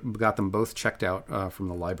 We've got them both checked out from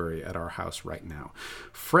the library at our house right now.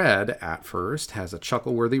 Fred, at first, has a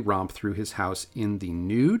chuckle-worthy romp through his house in the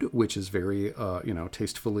nude, which is very,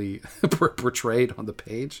 tastefully portrayed on the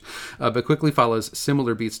page, but quickly follows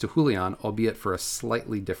similar beats to Julian, albeit for a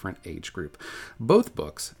slightly different age group. Both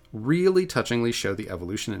books really touchingly show the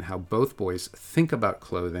evolution in how both boys think about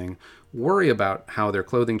clothing, worry about how their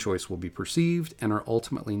clothing choice will be perceived, and are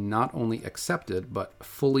ultimately not only accepted, but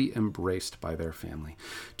fully embraced by their family.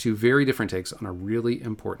 Two very different takes on a really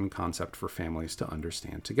important concept for families to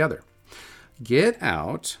understand together. Get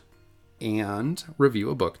out and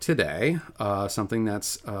review a book today, something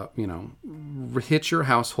that's, hits your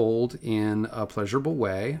household in a pleasurable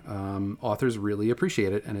way. Authors really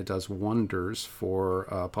appreciate it, and it does wonders for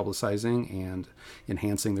publicizing and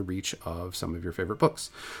enhancing the reach of some of your favorite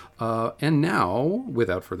books. And now,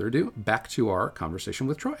 without further ado, back to our conversation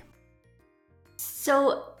with Troy.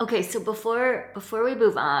 So before we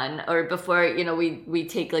move on, or before, we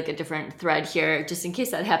take like a different thread here, just in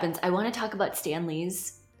case that happens, I want to talk about Stan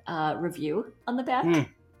Lee's review on the back.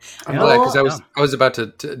 I'm glad, because I was about to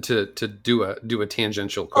do a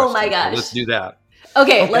tangential question. Oh my gosh. So let's do that.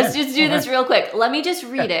 Okay, let's just do this real quick. Let me just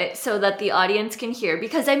read it so that the audience can hear,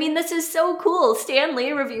 because this is so cool. Stan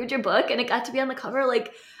Lee reviewed your book and it got to be on the cover.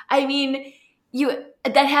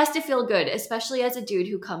 That has to feel good, especially as a dude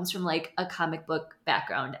who comes from like a comic book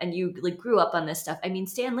background and you like grew up on this stuff.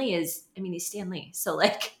 Stan Lee he's Stan Lee. So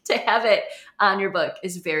like to have it on your book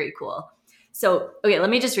is very cool. So, okay, let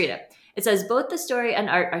me just read it. It says, both the story and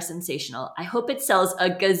art are sensational. I hope it sells a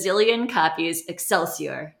gazillion copies.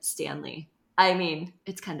 Excelsior, Stan Lee.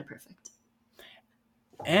 It's kind of perfect.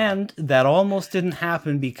 And that almost didn't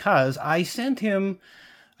happen because I sent him,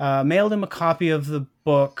 mailed him a copy of the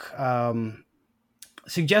book,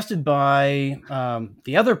 suggested by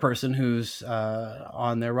the other person who's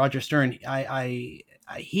on there, Roger Stern.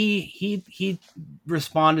 He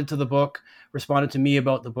responded to me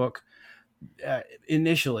about the book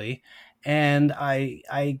initially, and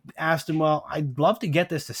I asked him, well, I'd love to get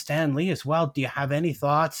this to Stan Lee as well. Do you have any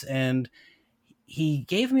thoughts? And he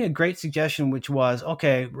gave me a great suggestion, which was,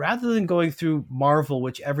 okay, rather than going through Marvel,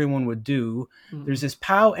 which everyone would do, there's this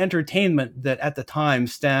POW Entertainment that at the time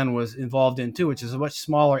Stan was involved in too, which is a much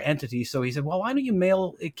smaller entity. So he said, well, why don't you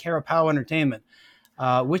mail it care POW Entertainment?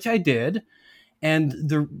 Which I did. And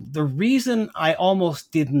the reason I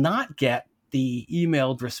almost did not get the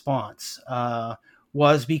emailed response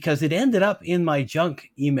was because it ended up in my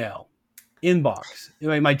junk email inbox,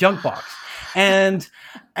 my junk box. And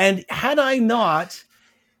had I not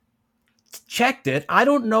checked it, I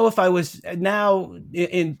don't know if I was, now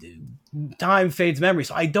in time fades memory.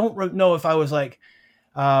 So I don't know if I was like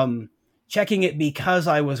checking it because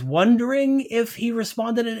I was wondering if he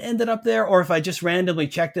responded and ended up there, or if I just randomly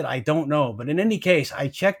checked it. I don't know. But in any case, I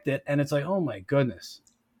checked it and it's like, oh my goodness,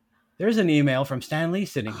 there's an email from Stan Lee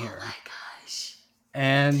sitting here. Oh my gosh.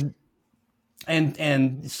 And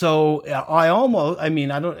so I almost, I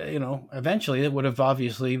don't, eventually it would have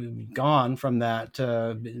obviously gone from that,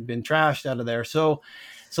 been trashed out of there. So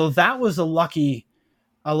that was a lucky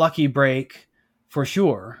break for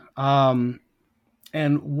sure. And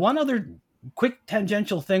one other quick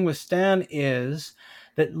tangential thing with Stan is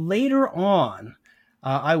that later on,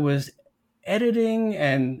 I was editing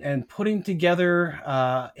and putting together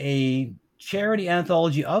a charity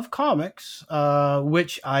anthology of comics,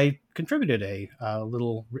 which I contributed a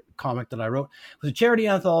little comic that I wrote. It was a charity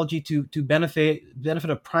anthology to benefit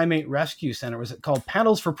a primate rescue center. It was called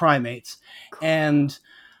Panels for Primates. Cool. And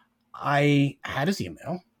I had his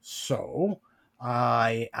email. So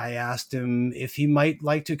I asked him if he might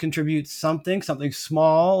like to contribute something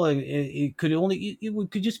small. It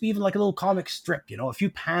could just be even like a little comic strip, a few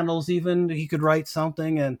panels even. He could write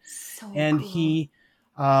something, and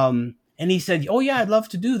cool. And he said, oh yeah, I'd love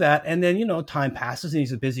to do that. And then, time passes and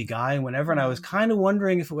he's a busy guy and whatever. And I was kind of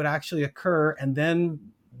wondering if it would actually occur. And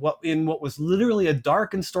then what was literally a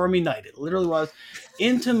dark and stormy night, it literally was,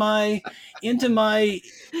 into my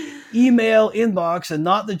email inbox, and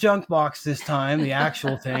not the junk box this time, the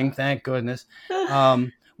actual thing, thank goodness,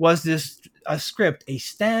 was this a script, a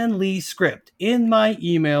Stan Lee script in my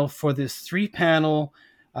email for this 3-panel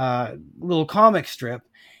little comic strip.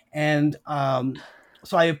 And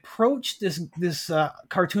so I approached this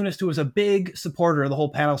cartoonist who was a big supporter of the whole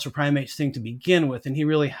Panels for Primates thing to begin with, and he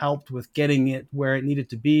really helped with getting it where it needed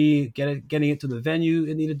to be, getting it to the venue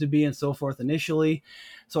it needed to be, and so forth initially.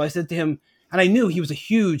 So I said to him, and I knew he was a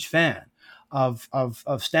huge fan of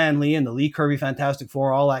Stan Lee and the Lee Kirby Fantastic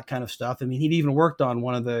Four, all that kind of stuff. I mean, he'd even worked on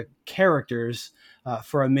one of the characters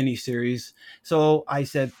for a miniseries. So I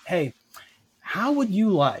said, hey, how would you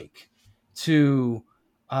like to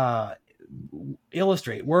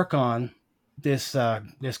work on this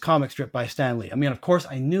comic strip by Stan Lee? I mean, of course,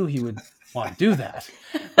 I knew he would want to do that,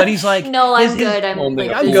 but he's like, no, I'm good. I'm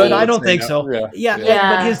good. I don't think so. Yeah.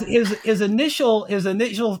 But his initial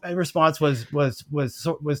response was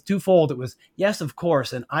twofold. It was, yes, of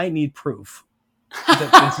course, and I need proof that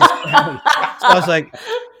this is Stan Lee. So I was like,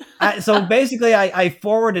 so basically, I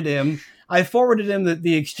forwarded him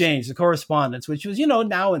the exchange, the correspondence, which was,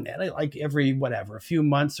 now and then, like every a few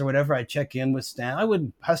months or whatever, I check in with Stan. I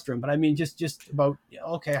wouldn't pester him, but I mean, just about,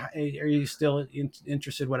 okay, are you still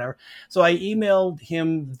interested, whatever. So I emailed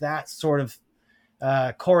him that sort of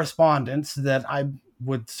correspondence that I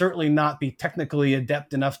would certainly not be technically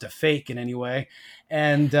adept enough to fake in any way.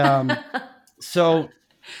 And so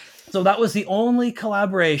that was the only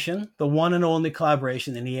collaboration, the one and only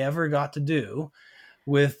collaboration that he ever got to do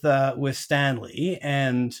with Stan Lee.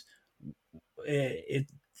 And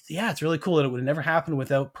it's really cool that it would have never happened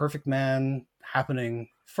without Perfect Man happening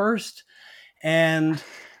first. And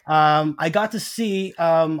I got to see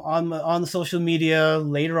on the social media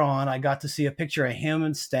later on, I got to see a picture of him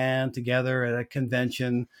and Stan together at a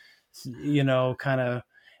convention, kind of,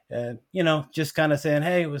 just kind of saying,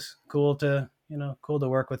 hey, it was cool to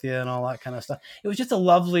work with you and all that kind of stuff. It was just a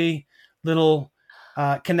lovely little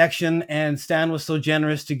connection, and Stan was so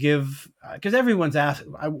generous to give, because everyone's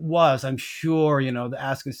I'm sure,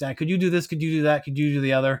 asking Stan, could you do this? Could you do that? Could you do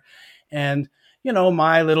the other? And,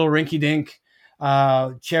 my little rinky-dink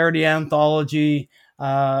charity anthology,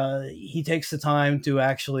 he takes the time to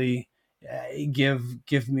actually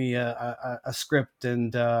give me a script,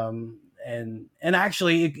 and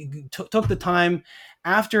actually took the time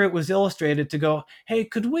after it was illustrated to go, hey,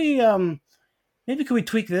 could we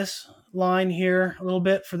tweak this line here a little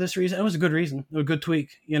bit for this reason? It was a good reason, a good tweak,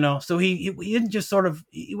 so he didn't just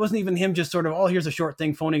it wasn't even him just sort of, oh, here's a short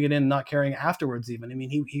thing, phoning it in, not caring afterwards even. I mean,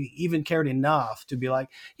 he even cared enough to be like,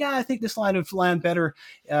 yeah, I think this line would land better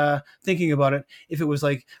thinking about it if it was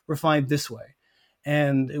like refined this way.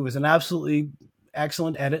 And it was an absolutely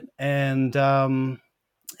excellent edit, and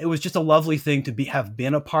it was just a lovely thing to have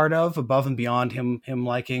been a part of, above and beyond him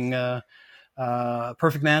liking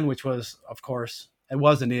Perfect Man, which was, of course, it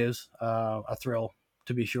was and is a thrill,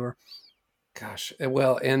 to be sure. Gosh,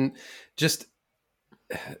 well, and just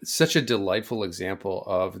such a delightful example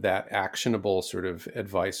of that actionable sort of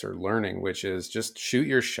advice or learning, which is just shoot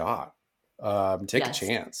your shot, take a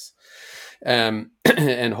chance, and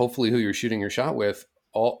hopefully who you're shooting your shot with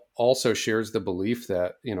also shares the belief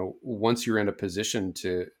that, once you're in a position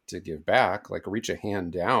to give back, like reach a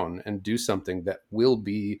hand down and do something that will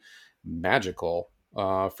be magical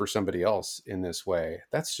for somebody else in this way.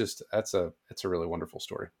 That's a really wonderful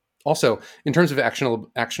story. Also, in terms of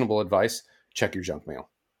actionable advice, check your junk mail.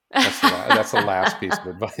 That's the last piece of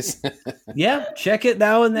advice. Yeah, check it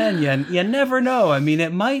now and then. You never know. I mean,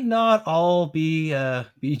 it might not all be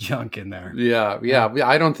junk in there. Yeah.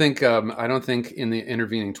 I don't think in the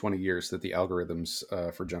intervening 20 years that the algorithms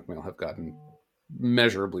for junk mail have gotten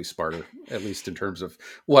measurably smarter, at least in terms of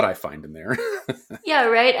what I find in there. Yeah,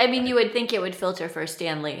 right. I mean, you would think it would filter for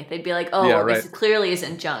Stan Lee. They'd be like, "Oh, yeah, well, right. This clearly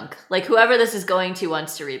isn't junk. Like, whoever this is going to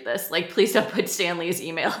wants to read this. Like, please don't put Stan Lee's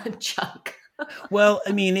email in junk." Well,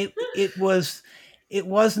 I mean, it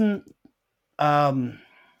wasn't.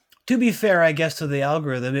 To be fair, I guess, to the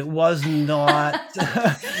algorithm, it was not.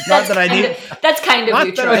 Not that I need. That's kind of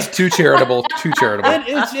you, Troy. That's too charitable. Too charitable.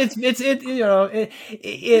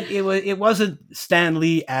 It wasn't Stan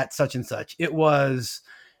Lee at such and such. It was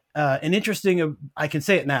an interesting. I can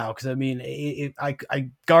say it now because I mean, I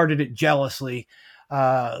guarded it jealously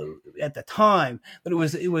at the time, but it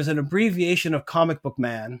was an abbreviation of Comic Book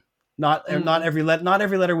Man. Not every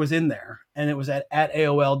letter was in there, and it was at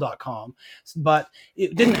AOL.com, but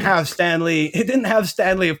it didn't have Stan Lee. It didn't have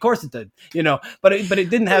Stan Lee. Of course it did, but it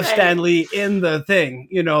didn't have Stan Lee in the thing,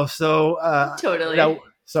 so totally.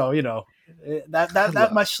 That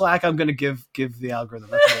much slack I'm going to give the algorithm.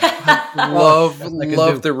 That's love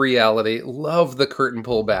the reality. Love the curtain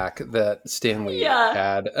pullback that Stanley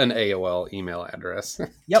had an AOL email address.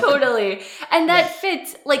 Yep. Totally. And that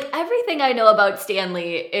fits, like, everything I know about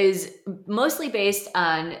Stanley is mostly based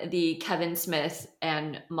on the Kevin Smith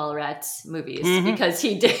and Mallrats movies, because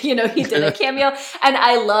he did, he did a cameo, and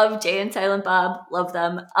I love Jay and Silent Bob, love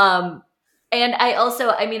them. And I also,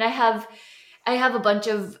 I have a bunch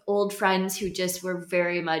of old friends who just were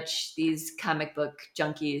very much these comic book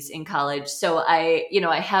junkies in college. So I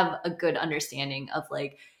have a good understanding of,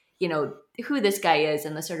 like, who this guy is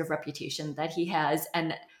and the sort of reputation that he has.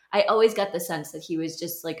 And I always got the sense that he was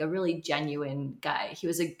just like a really genuine guy. He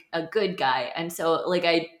was a good guy. And so, like,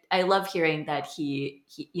 I love hearing that he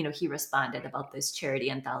responded about this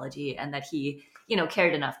charity anthology, and that he,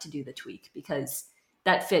 cared enough to do the tweak, because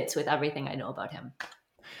that fits with everything I know about him.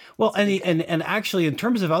 Well, and actually, in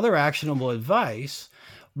terms of other actionable advice,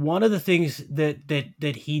 one of the things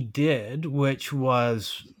that he did, which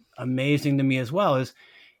was amazing to me as well, is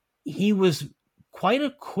he was quite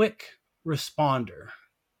a quick responder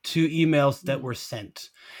to emails that were sent,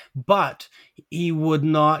 but he would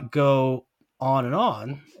not go on and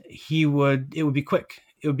on. It would be quick.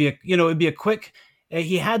 It would be a quick.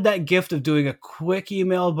 He had that gift of doing a quick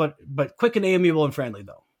email, but quick and amiable and friendly,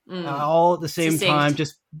 though. All at the same time,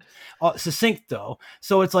 just succinct though.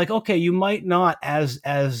 So it's like, okay, you might not,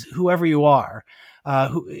 as whoever you are,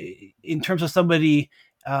 in terms of somebody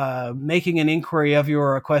making an inquiry of you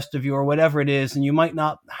or a request of you or whatever it is, and you might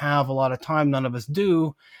not have a lot of time. None of us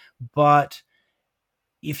do, but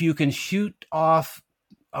if you can shoot off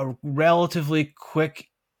a relatively quick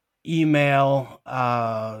email,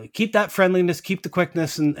 keep that friendliness, keep the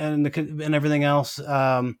quickness, and everything else.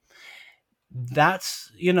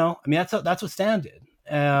 That's that's what Stan did.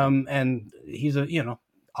 And he's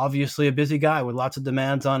obviously a busy guy with lots of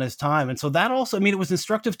demands on his time. And so that also, it was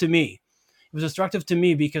instructive to me. It was instructive to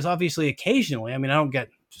me because obviously occasionally, I don't get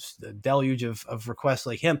just a deluge of requests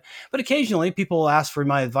like him, but occasionally people will ask for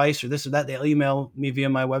my advice or this or that. They'll email me via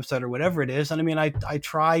my website or whatever it is. And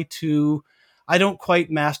I don't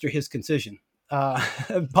quite master his concision,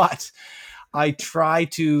 but I try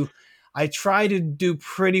to do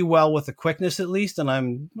pretty well with the quickness, at least, and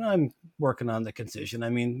I'm working on the concision.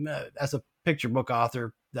 As a picture book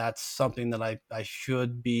author, that's something that I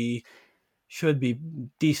should be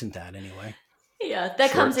decent at anyway. Yeah, that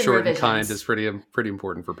comes in short revisions. And kind is pretty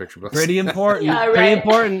important for picture books. Pretty important, yeah, right. Pretty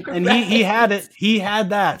important. And right. he had it. He had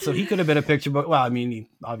that, so he could have been a picture book. Well, he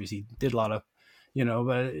obviously did a lot of,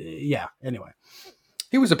 but yeah. Anyway,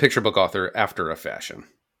 he was a picture book author after a fashion.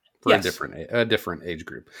 For yes. a different age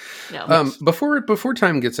group. No. Yes. Before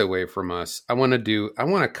time gets away from us, I want to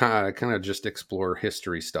kind of just explore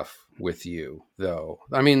history stuff with you, though.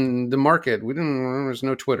 The market, there was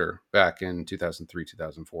no Twitter back in 2003,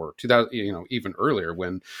 2004, even earlier,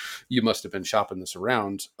 when you must have been shopping this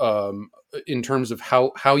around, in terms of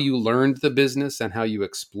how you learned the business and how you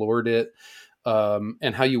explored it,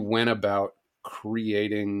 and how you went about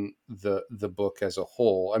creating the book as a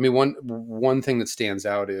whole. One thing that stands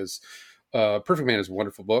out is Perfect Man is a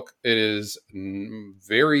wonderful book. It is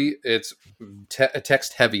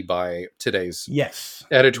text heavy by today's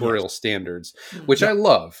editorial standards, which I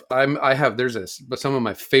love. But some of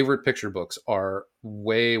my favorite picture books are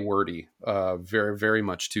way wordy, very, very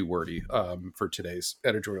much too wordy for today's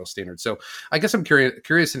editorial standards. So I guess I'm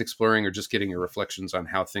curious in exploring or just getting your reflections on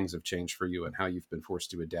how things have changed for you and how you've been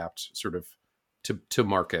forced to adapt sort of to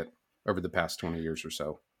market over the past 20 years or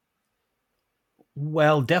so.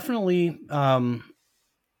 Well, definitely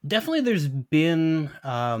there's been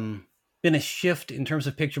a shift in terms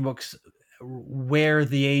of picture books where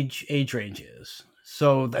the age range is.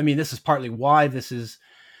 So, this is partly why this is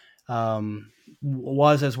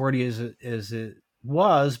was as wordy as it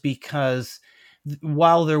was, because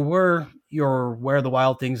while there were your Where the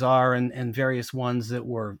Wild Things Are and various ones that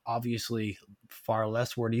were obviously far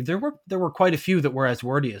less wordy, there were quite a few that were as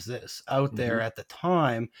wordy as this out there at the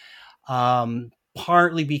time,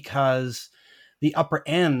 partly because the upper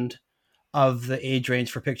end of the age range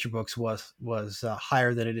for picture books was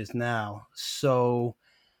higher than it is now. So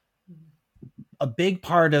a big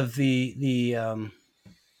part of the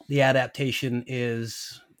adaptation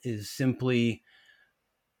is simply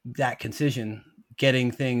that concision,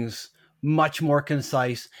 getting things much more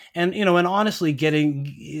concise, and honestly getting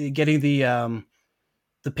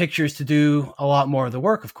the pictures to do a lot more of the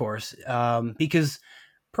work, of course, because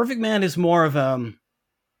Perfect Man is more of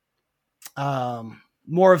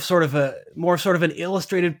sort of an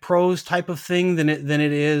illustrated prose type of thing than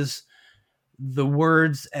it is the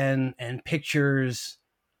words and pictures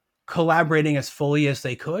collaborating as fully as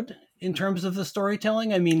they could in terms of the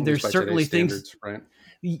storytelling. I mean, there's certainly things, right?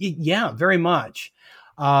 Yeah, very much.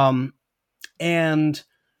 And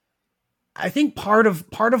I think part of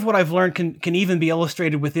what I've learned can even be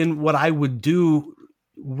illustrated within what I would do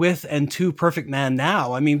with and to Perfect Man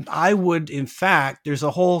now. I mean, I would, in fact, there's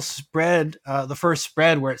a whole spread, the first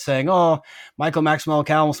spread where it's saying, oh, Michael Maxwell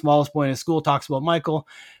Callum, smallest boy in his school, talks about Michael.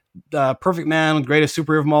 Perfect Man, greatest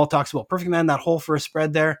superhero of them all, talks about Perfect Man, that whole first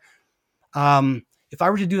spread there. If I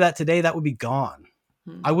were to do that today, that would be gone.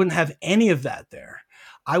 I wouldn't have any of that there.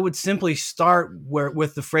 I would simply start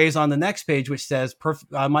with the phrase on the next page, which says,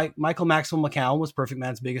 Michael Maxwell McCallum was Perfect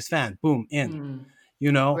Man's biggest fan. Boom, in.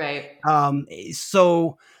 Right.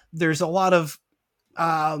 So there's a lot of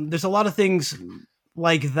things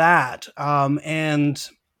like that. And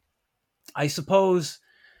I suppose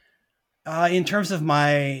in terms of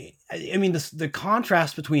the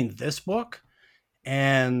contrast between this book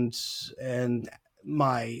and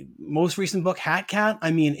my most recent book, Hat Cat, I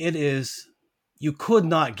mean, it is, you could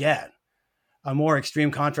not get a more extreme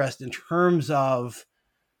contrast in terms of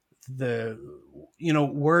the,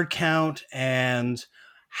 word count and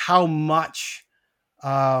how much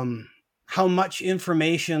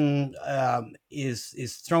information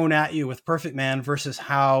is thrown at you with Perfect Man versus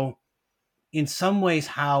how, in some ways,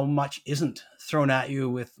 how much isn't thrown at you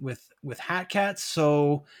with Hat Cat.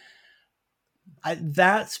 So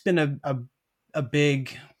that's been a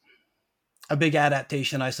big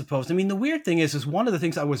adaptation, I suppose. I mean, the weird thing is one of the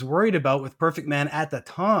things I was worried about with Perfect Man at the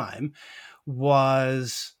time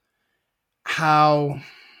was how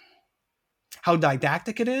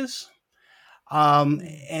didactic it is,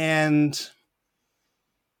 and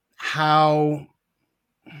how,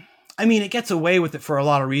 I mean, it gets away with it for a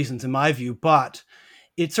lot of reasons in my view, but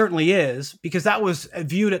it certainly is, because that was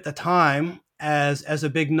viewed at the time as a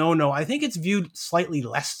big no-no. I think it's viewed slightly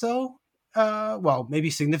less so, well, maybe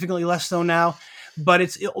significantly less so now, but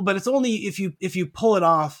it's only if you pull it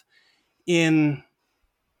off in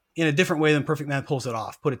a different way than Perfect Man pulls it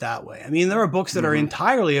off. Put it that way. I mean, there are books that are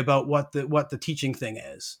entirely about what the teaching thing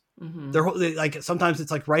is. They're like, sometimes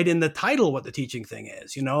it's like right in the title what the teaching thing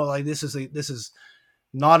is. Like this is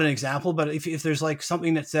not an example, but if there's like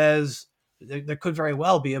something that says, there could very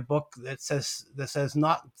well be a book that says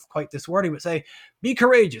not quite this wording, but say, be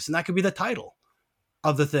courageous. And that could be the title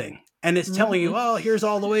of the thing. And it's telling you, oh, here's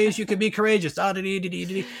all the ways you can be courageous. But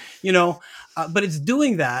it's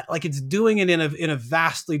doing that, like it's doing it in a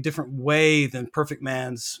vastly different way than Perfect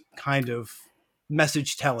Man's kind of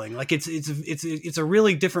message telling. Like it's a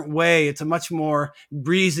really different way. It's a much more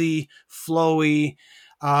breezy, flowy,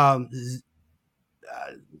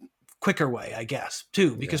 quicker way, I guess,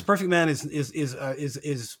 too, because Perfect Man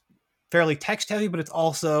is fairly text heavy, but it's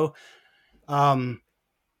also, and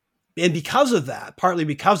partly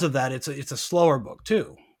because of that, it's a slower book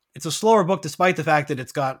too. It's a slower book, despite the fact that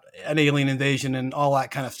it's got an alien invasion and all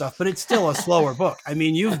that kind of stuff, but it's still a slower book. I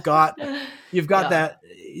mean, you've got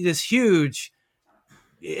this huge,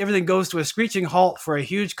 everything goes to a screeching halt for a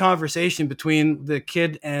huge conversation between the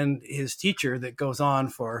kid and his teacher that goes on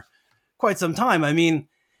for quite some time. I mean,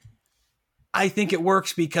 I think it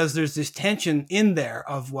works because there's this tension in there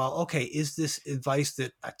of, well, okay, is this advice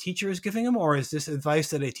that a teacher is giving him, or is this advice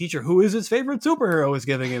that a teacher who is his favorite superhero is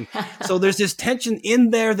giving him? So there's this tension in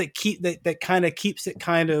there that kind of keeps it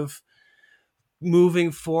kind of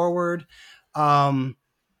moving forward.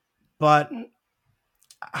 But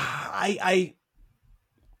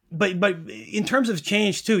but in terms of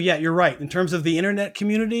change too, yeah, you're right. In terms of the internet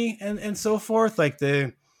community and so forth, like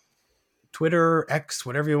the Twitter, X,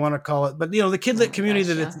 whatever you want to call it, but the Kidlit community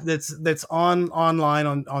that's online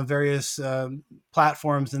on various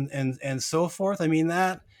platforms and so forth. I mean,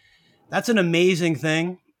 that's an amazing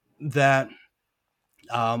thing that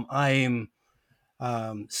I'm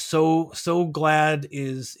so glad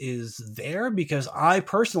is there, because I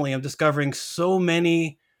personally am discovering so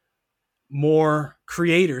many more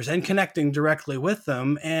creators and connecting directly with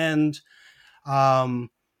them, and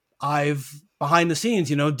I've behind the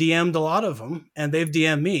scenes, DM'd a lot of them, and they've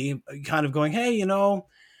DM'd me kind of going, hey,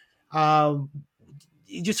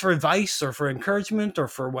 just for advice or for encouragement or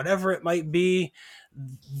for whatever it might be.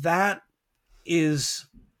 That is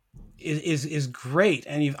great.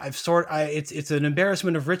 And it's an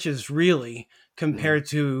embarrassment of riches, really, compared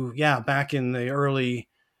to, back in the early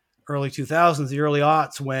 2000s, the early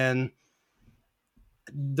aughts, when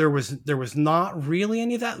there was not really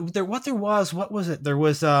any of that. What was it? There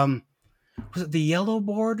was it the yellow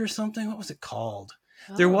board or something? What was it called?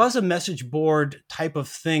 Oh. There was a message board type of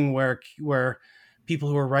thing where people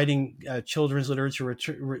who were writing children's literature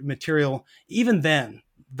material, even then,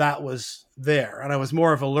 that was there, and I was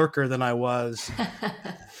more of a lurker than I was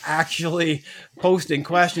actually posting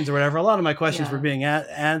questions or whatever. A lot of my questions were Yeah. being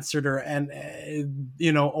answered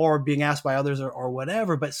or being asked by others or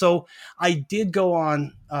whatever. But so I did go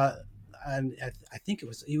on, and I think it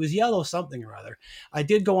was yellow something or other. I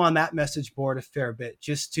did go on that message board a fair bit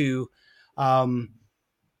just to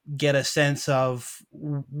get a sense of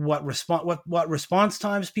what response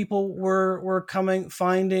times people were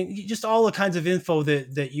finding, just all the kinds of info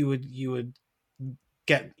that you would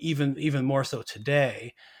get even more so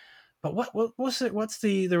today. But what was it?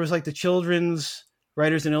 There was like the children's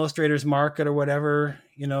writers and illustrators market or whatever,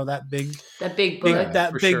 that That big book.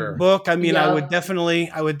 For big sure. book. I mean, Yep. I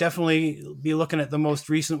would definitely be looking at the most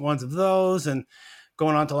recent ones of those and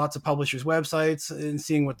going on to lots of publishers' websites and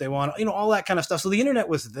seeing what they want, all that kind of stuff. So the internet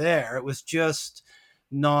was there. It was just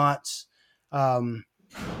not um,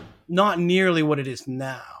 not nearly what it is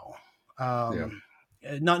now.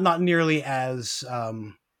 Not nearly as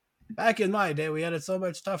back in my day, we had it so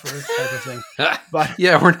much tougher type of thing. But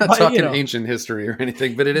yeah, we're not talking you know, ancient history or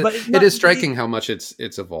anything, but but it not, is striking how much it's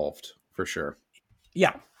evolved for sure.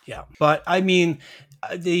 yeah, yeah. But I mean,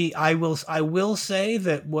 I will say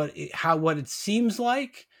that what it seems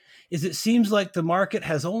like is it seems like the market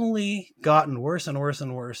has only gotten worse and worse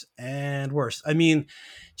and worse and worse. I mean,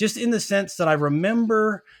 just in the sense that I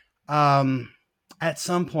remember at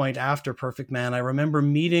some point after Perfect Man, I remember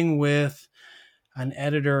meeting with an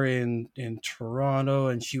editor in Toronto,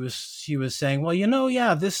 and she was saying, well,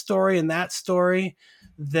 yeah, this story and that story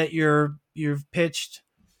that you've pitched,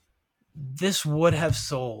 this would have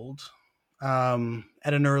sold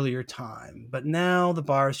at an earlier time, but now the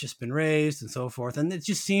bar has just been raised and so forth, and it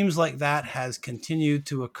just seems like that has continued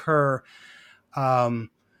to occur to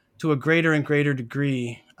a greater and greater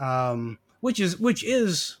degree, which is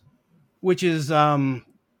you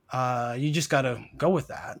just got to go with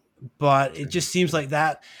that. But it just seems like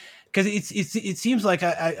that, because it seems like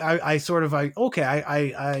I sort of I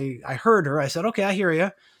heard her. I said, okay, I hear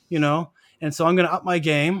you, and so I'm going to up my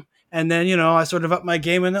game. And then, I sort of up my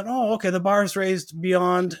game, and then, oh, okay, the bar's raised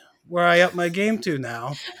beyond where I up my game to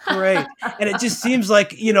now. Great. And it just seems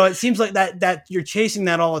like, it seems like that you're chasing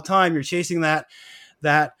that all the time. You're chasing that,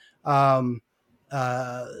 uh,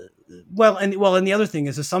 and the other thing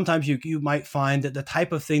is sometimes you might find that the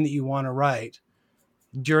type of thing that you want to write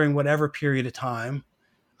during whatever period of time,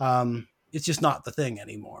 it's just not the thing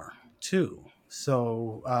anymore too.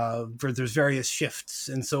 So there's various shifts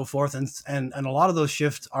and so forth, and a lot of those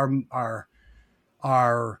shifts are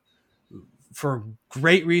for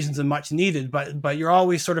great reasons and much needed. But you're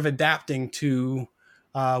always sort of adapting to,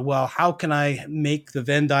 how can I make the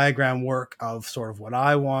Venn diagram work of sort of what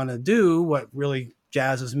I want to do, what really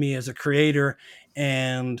jazzes me as a creator,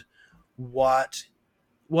 and what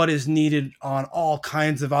is needed on all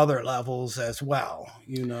kinds of other levels as well,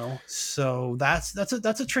 So that's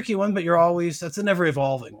a tricky one, but that's an ever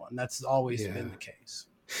evolving one. That's always been the case.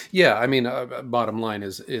 Yeah, I mean, bottom line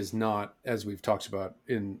is not, as we've talked about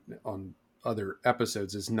on other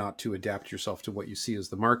episodes, is not to adapt yourself to what you see as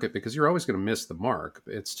the market, because you're always going to miss the mark.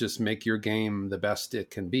 It's just make your game the best it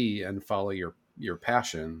can be and follow your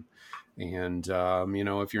passion. And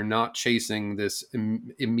if you're not chasing this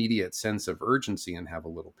immediate sense of urgency and have a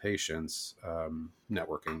little patience,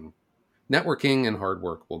 networking and hard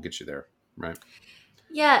work will get you there, right?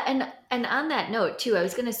 Yeah, and on that note too, I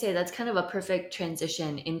was going to say that's kind of a perfect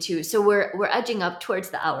transition into, so we're edging up towards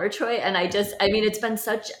the hour, Troy, and I mean, it's been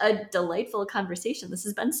such a delightful conversation. This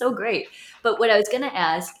has been so great. But what I was going to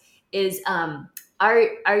ask is,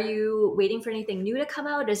 are you waiting for anything new to come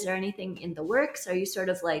out? Is there anything in the works? Are you sort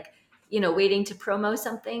of like, waiting to promo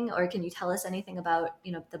something, or can you tell us anything about,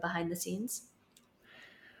 the behind the scenes?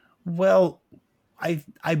 Well,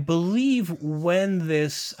 I believe when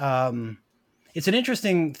this it's an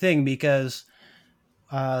interesting thing, because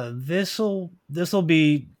this'll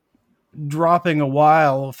be dropping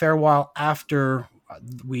a fair while after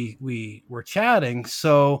we were chatting,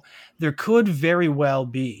 so there could very well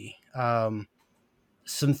be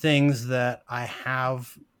some things that I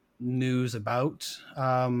have news about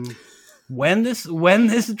when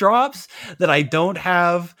this drops that I don't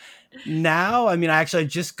have now. I mean, I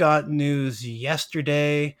just got news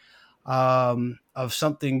yesterday of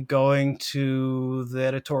something going to the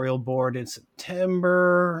editorial board in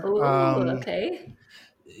September. Oh, okay.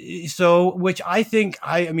 So, which I think,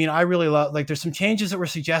 I mean, I really love. Like, there's some changes that were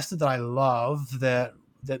suggested that I love, that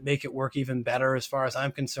make it work even better as far as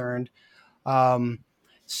I'm concerned.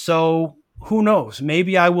 So who knows?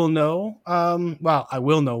 Maybe I will know. Well, I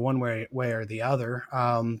will know one way or the other,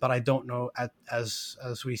 but I don't know,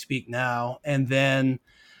 as we speak now. And then,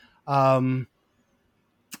 um,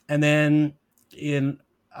 And then in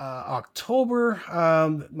October,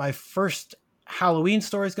 my first Halloween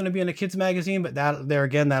story is going to be in a kids magazine, but that'll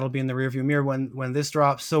be in the rearview mirror when this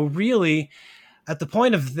drops. So really, at the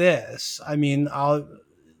point of this, I mean,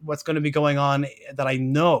 what's going to be going on that I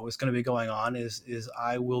know is going to be going on is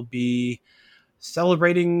I will be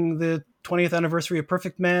celebrating the 20th anniversary of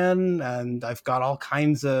Perfect Man, and I've got all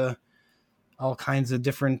kinds of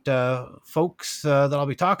different folks that I'll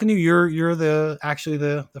be talking to. You're the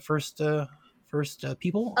first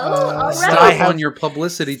people all that right. I have on your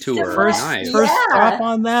publicity tour. first Nice. stop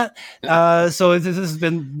on that. So this has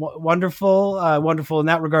been wonderful, wonderful in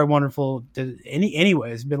that regard. Wonderful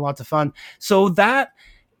anyway. It's been lots of fun. So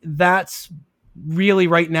that's really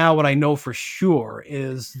right now what I know for sure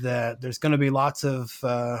is that there's going to be lots more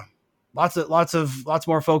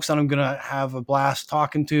folks that I'm going to have a blast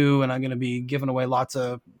talking to, and I'm going to be giving away lots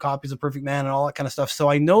of copies of Perfect Man and all that kind of stuff. So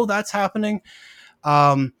I know that's happening.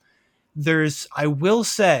 I will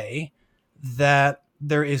say that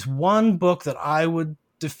there is one book that I would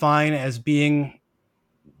define as being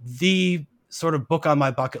the sort of book on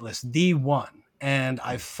my bucket list, the one. And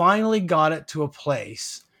I finally got it to a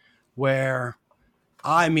place where,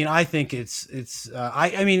 I mean, I think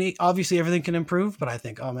I mean, obviously everything can improve, but I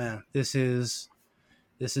think, oh man, this is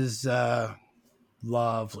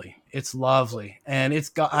lovely. It's lovely. And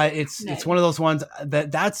it's one of those ones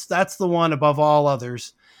that's the one above all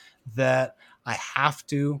others that I have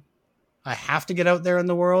to get out there in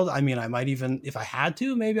the world. I mean, I might even, if I had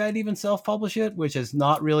to, maybe I'd even self-publish it, which is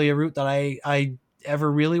not really a route that I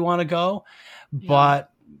ever really want to go. Yeah.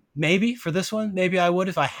 But maybe for this one, maybe I would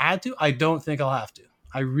if I had to. I don't think I'll have to.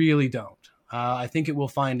 I really don't. I think it will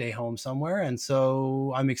find a home somewhere. And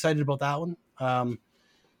so I'm excited about that one.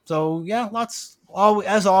 So yeah,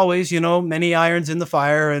 as always, many irons in the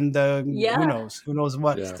fire, and who knows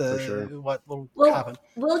what what will happen.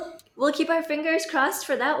 We'll keep our fingers crossed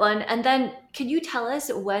for that one. And then can you tell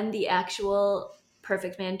us when the actual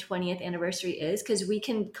Perfect Man 20th anniversary is? Because we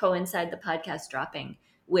can coincide the podcast dropping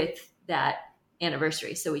with that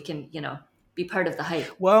anniversary, so we can, be part of the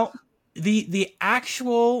hype. Well, the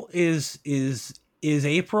actual is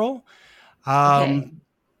April. Okay.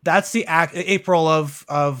 That's the April of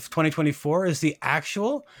 2024 is the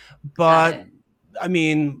actual, but I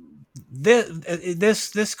mean,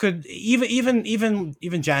 this could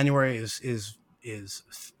even January is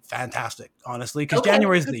fantastic, honestly, because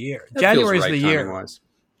January is the year. January is the year.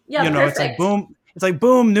 Yeah, perfect. It's like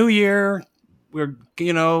boom, new year. We're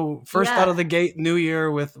first out of the gate, new year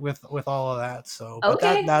with all of that. So, but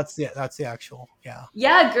that's the actual.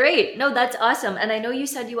 Yeah, great. No, that's awesome. And I know you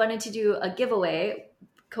said you wanted to do a giveaway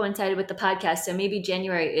coincided with the podcast, so maybe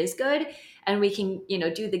January is good, and we can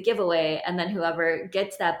do the giveaway, and then whoever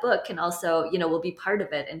gets that book can also will be part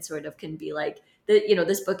of it and sort of can be like,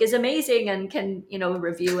 this book is amazing, and can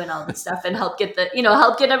review and all this stuff and help get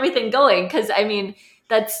everything going, because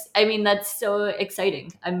that's so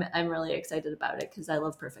exciting. I'm really excited about it because I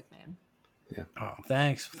love Perfect Man. Yeah. Oh,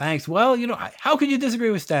 thanks. Well, how could you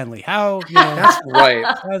disagree with Stanley? How that's right.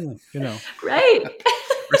 Right.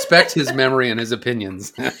 Respect his memory and his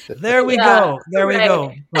opinions. There we go.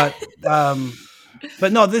 But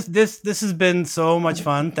no, this has been so much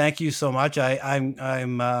fun. Thank you so much.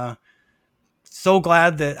 I'm so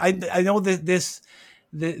glad that I know that this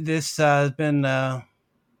has been a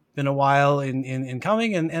while in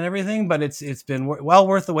coming and everything, but it's been well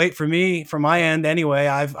worth the wait for me, from my end anyway.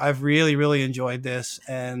 I've really, really enjoyed this,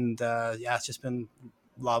 and it's just been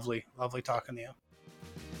lovely talking to you.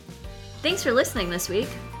 Thanks for listening this week.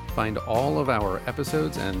 Find all of our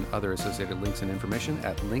episodes and other associated links and information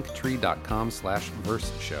at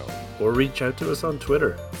linktree.com/verseshow. Or reach out to us on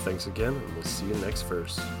Twitter. Thanks again, and we'll see you next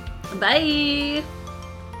verse. Bye.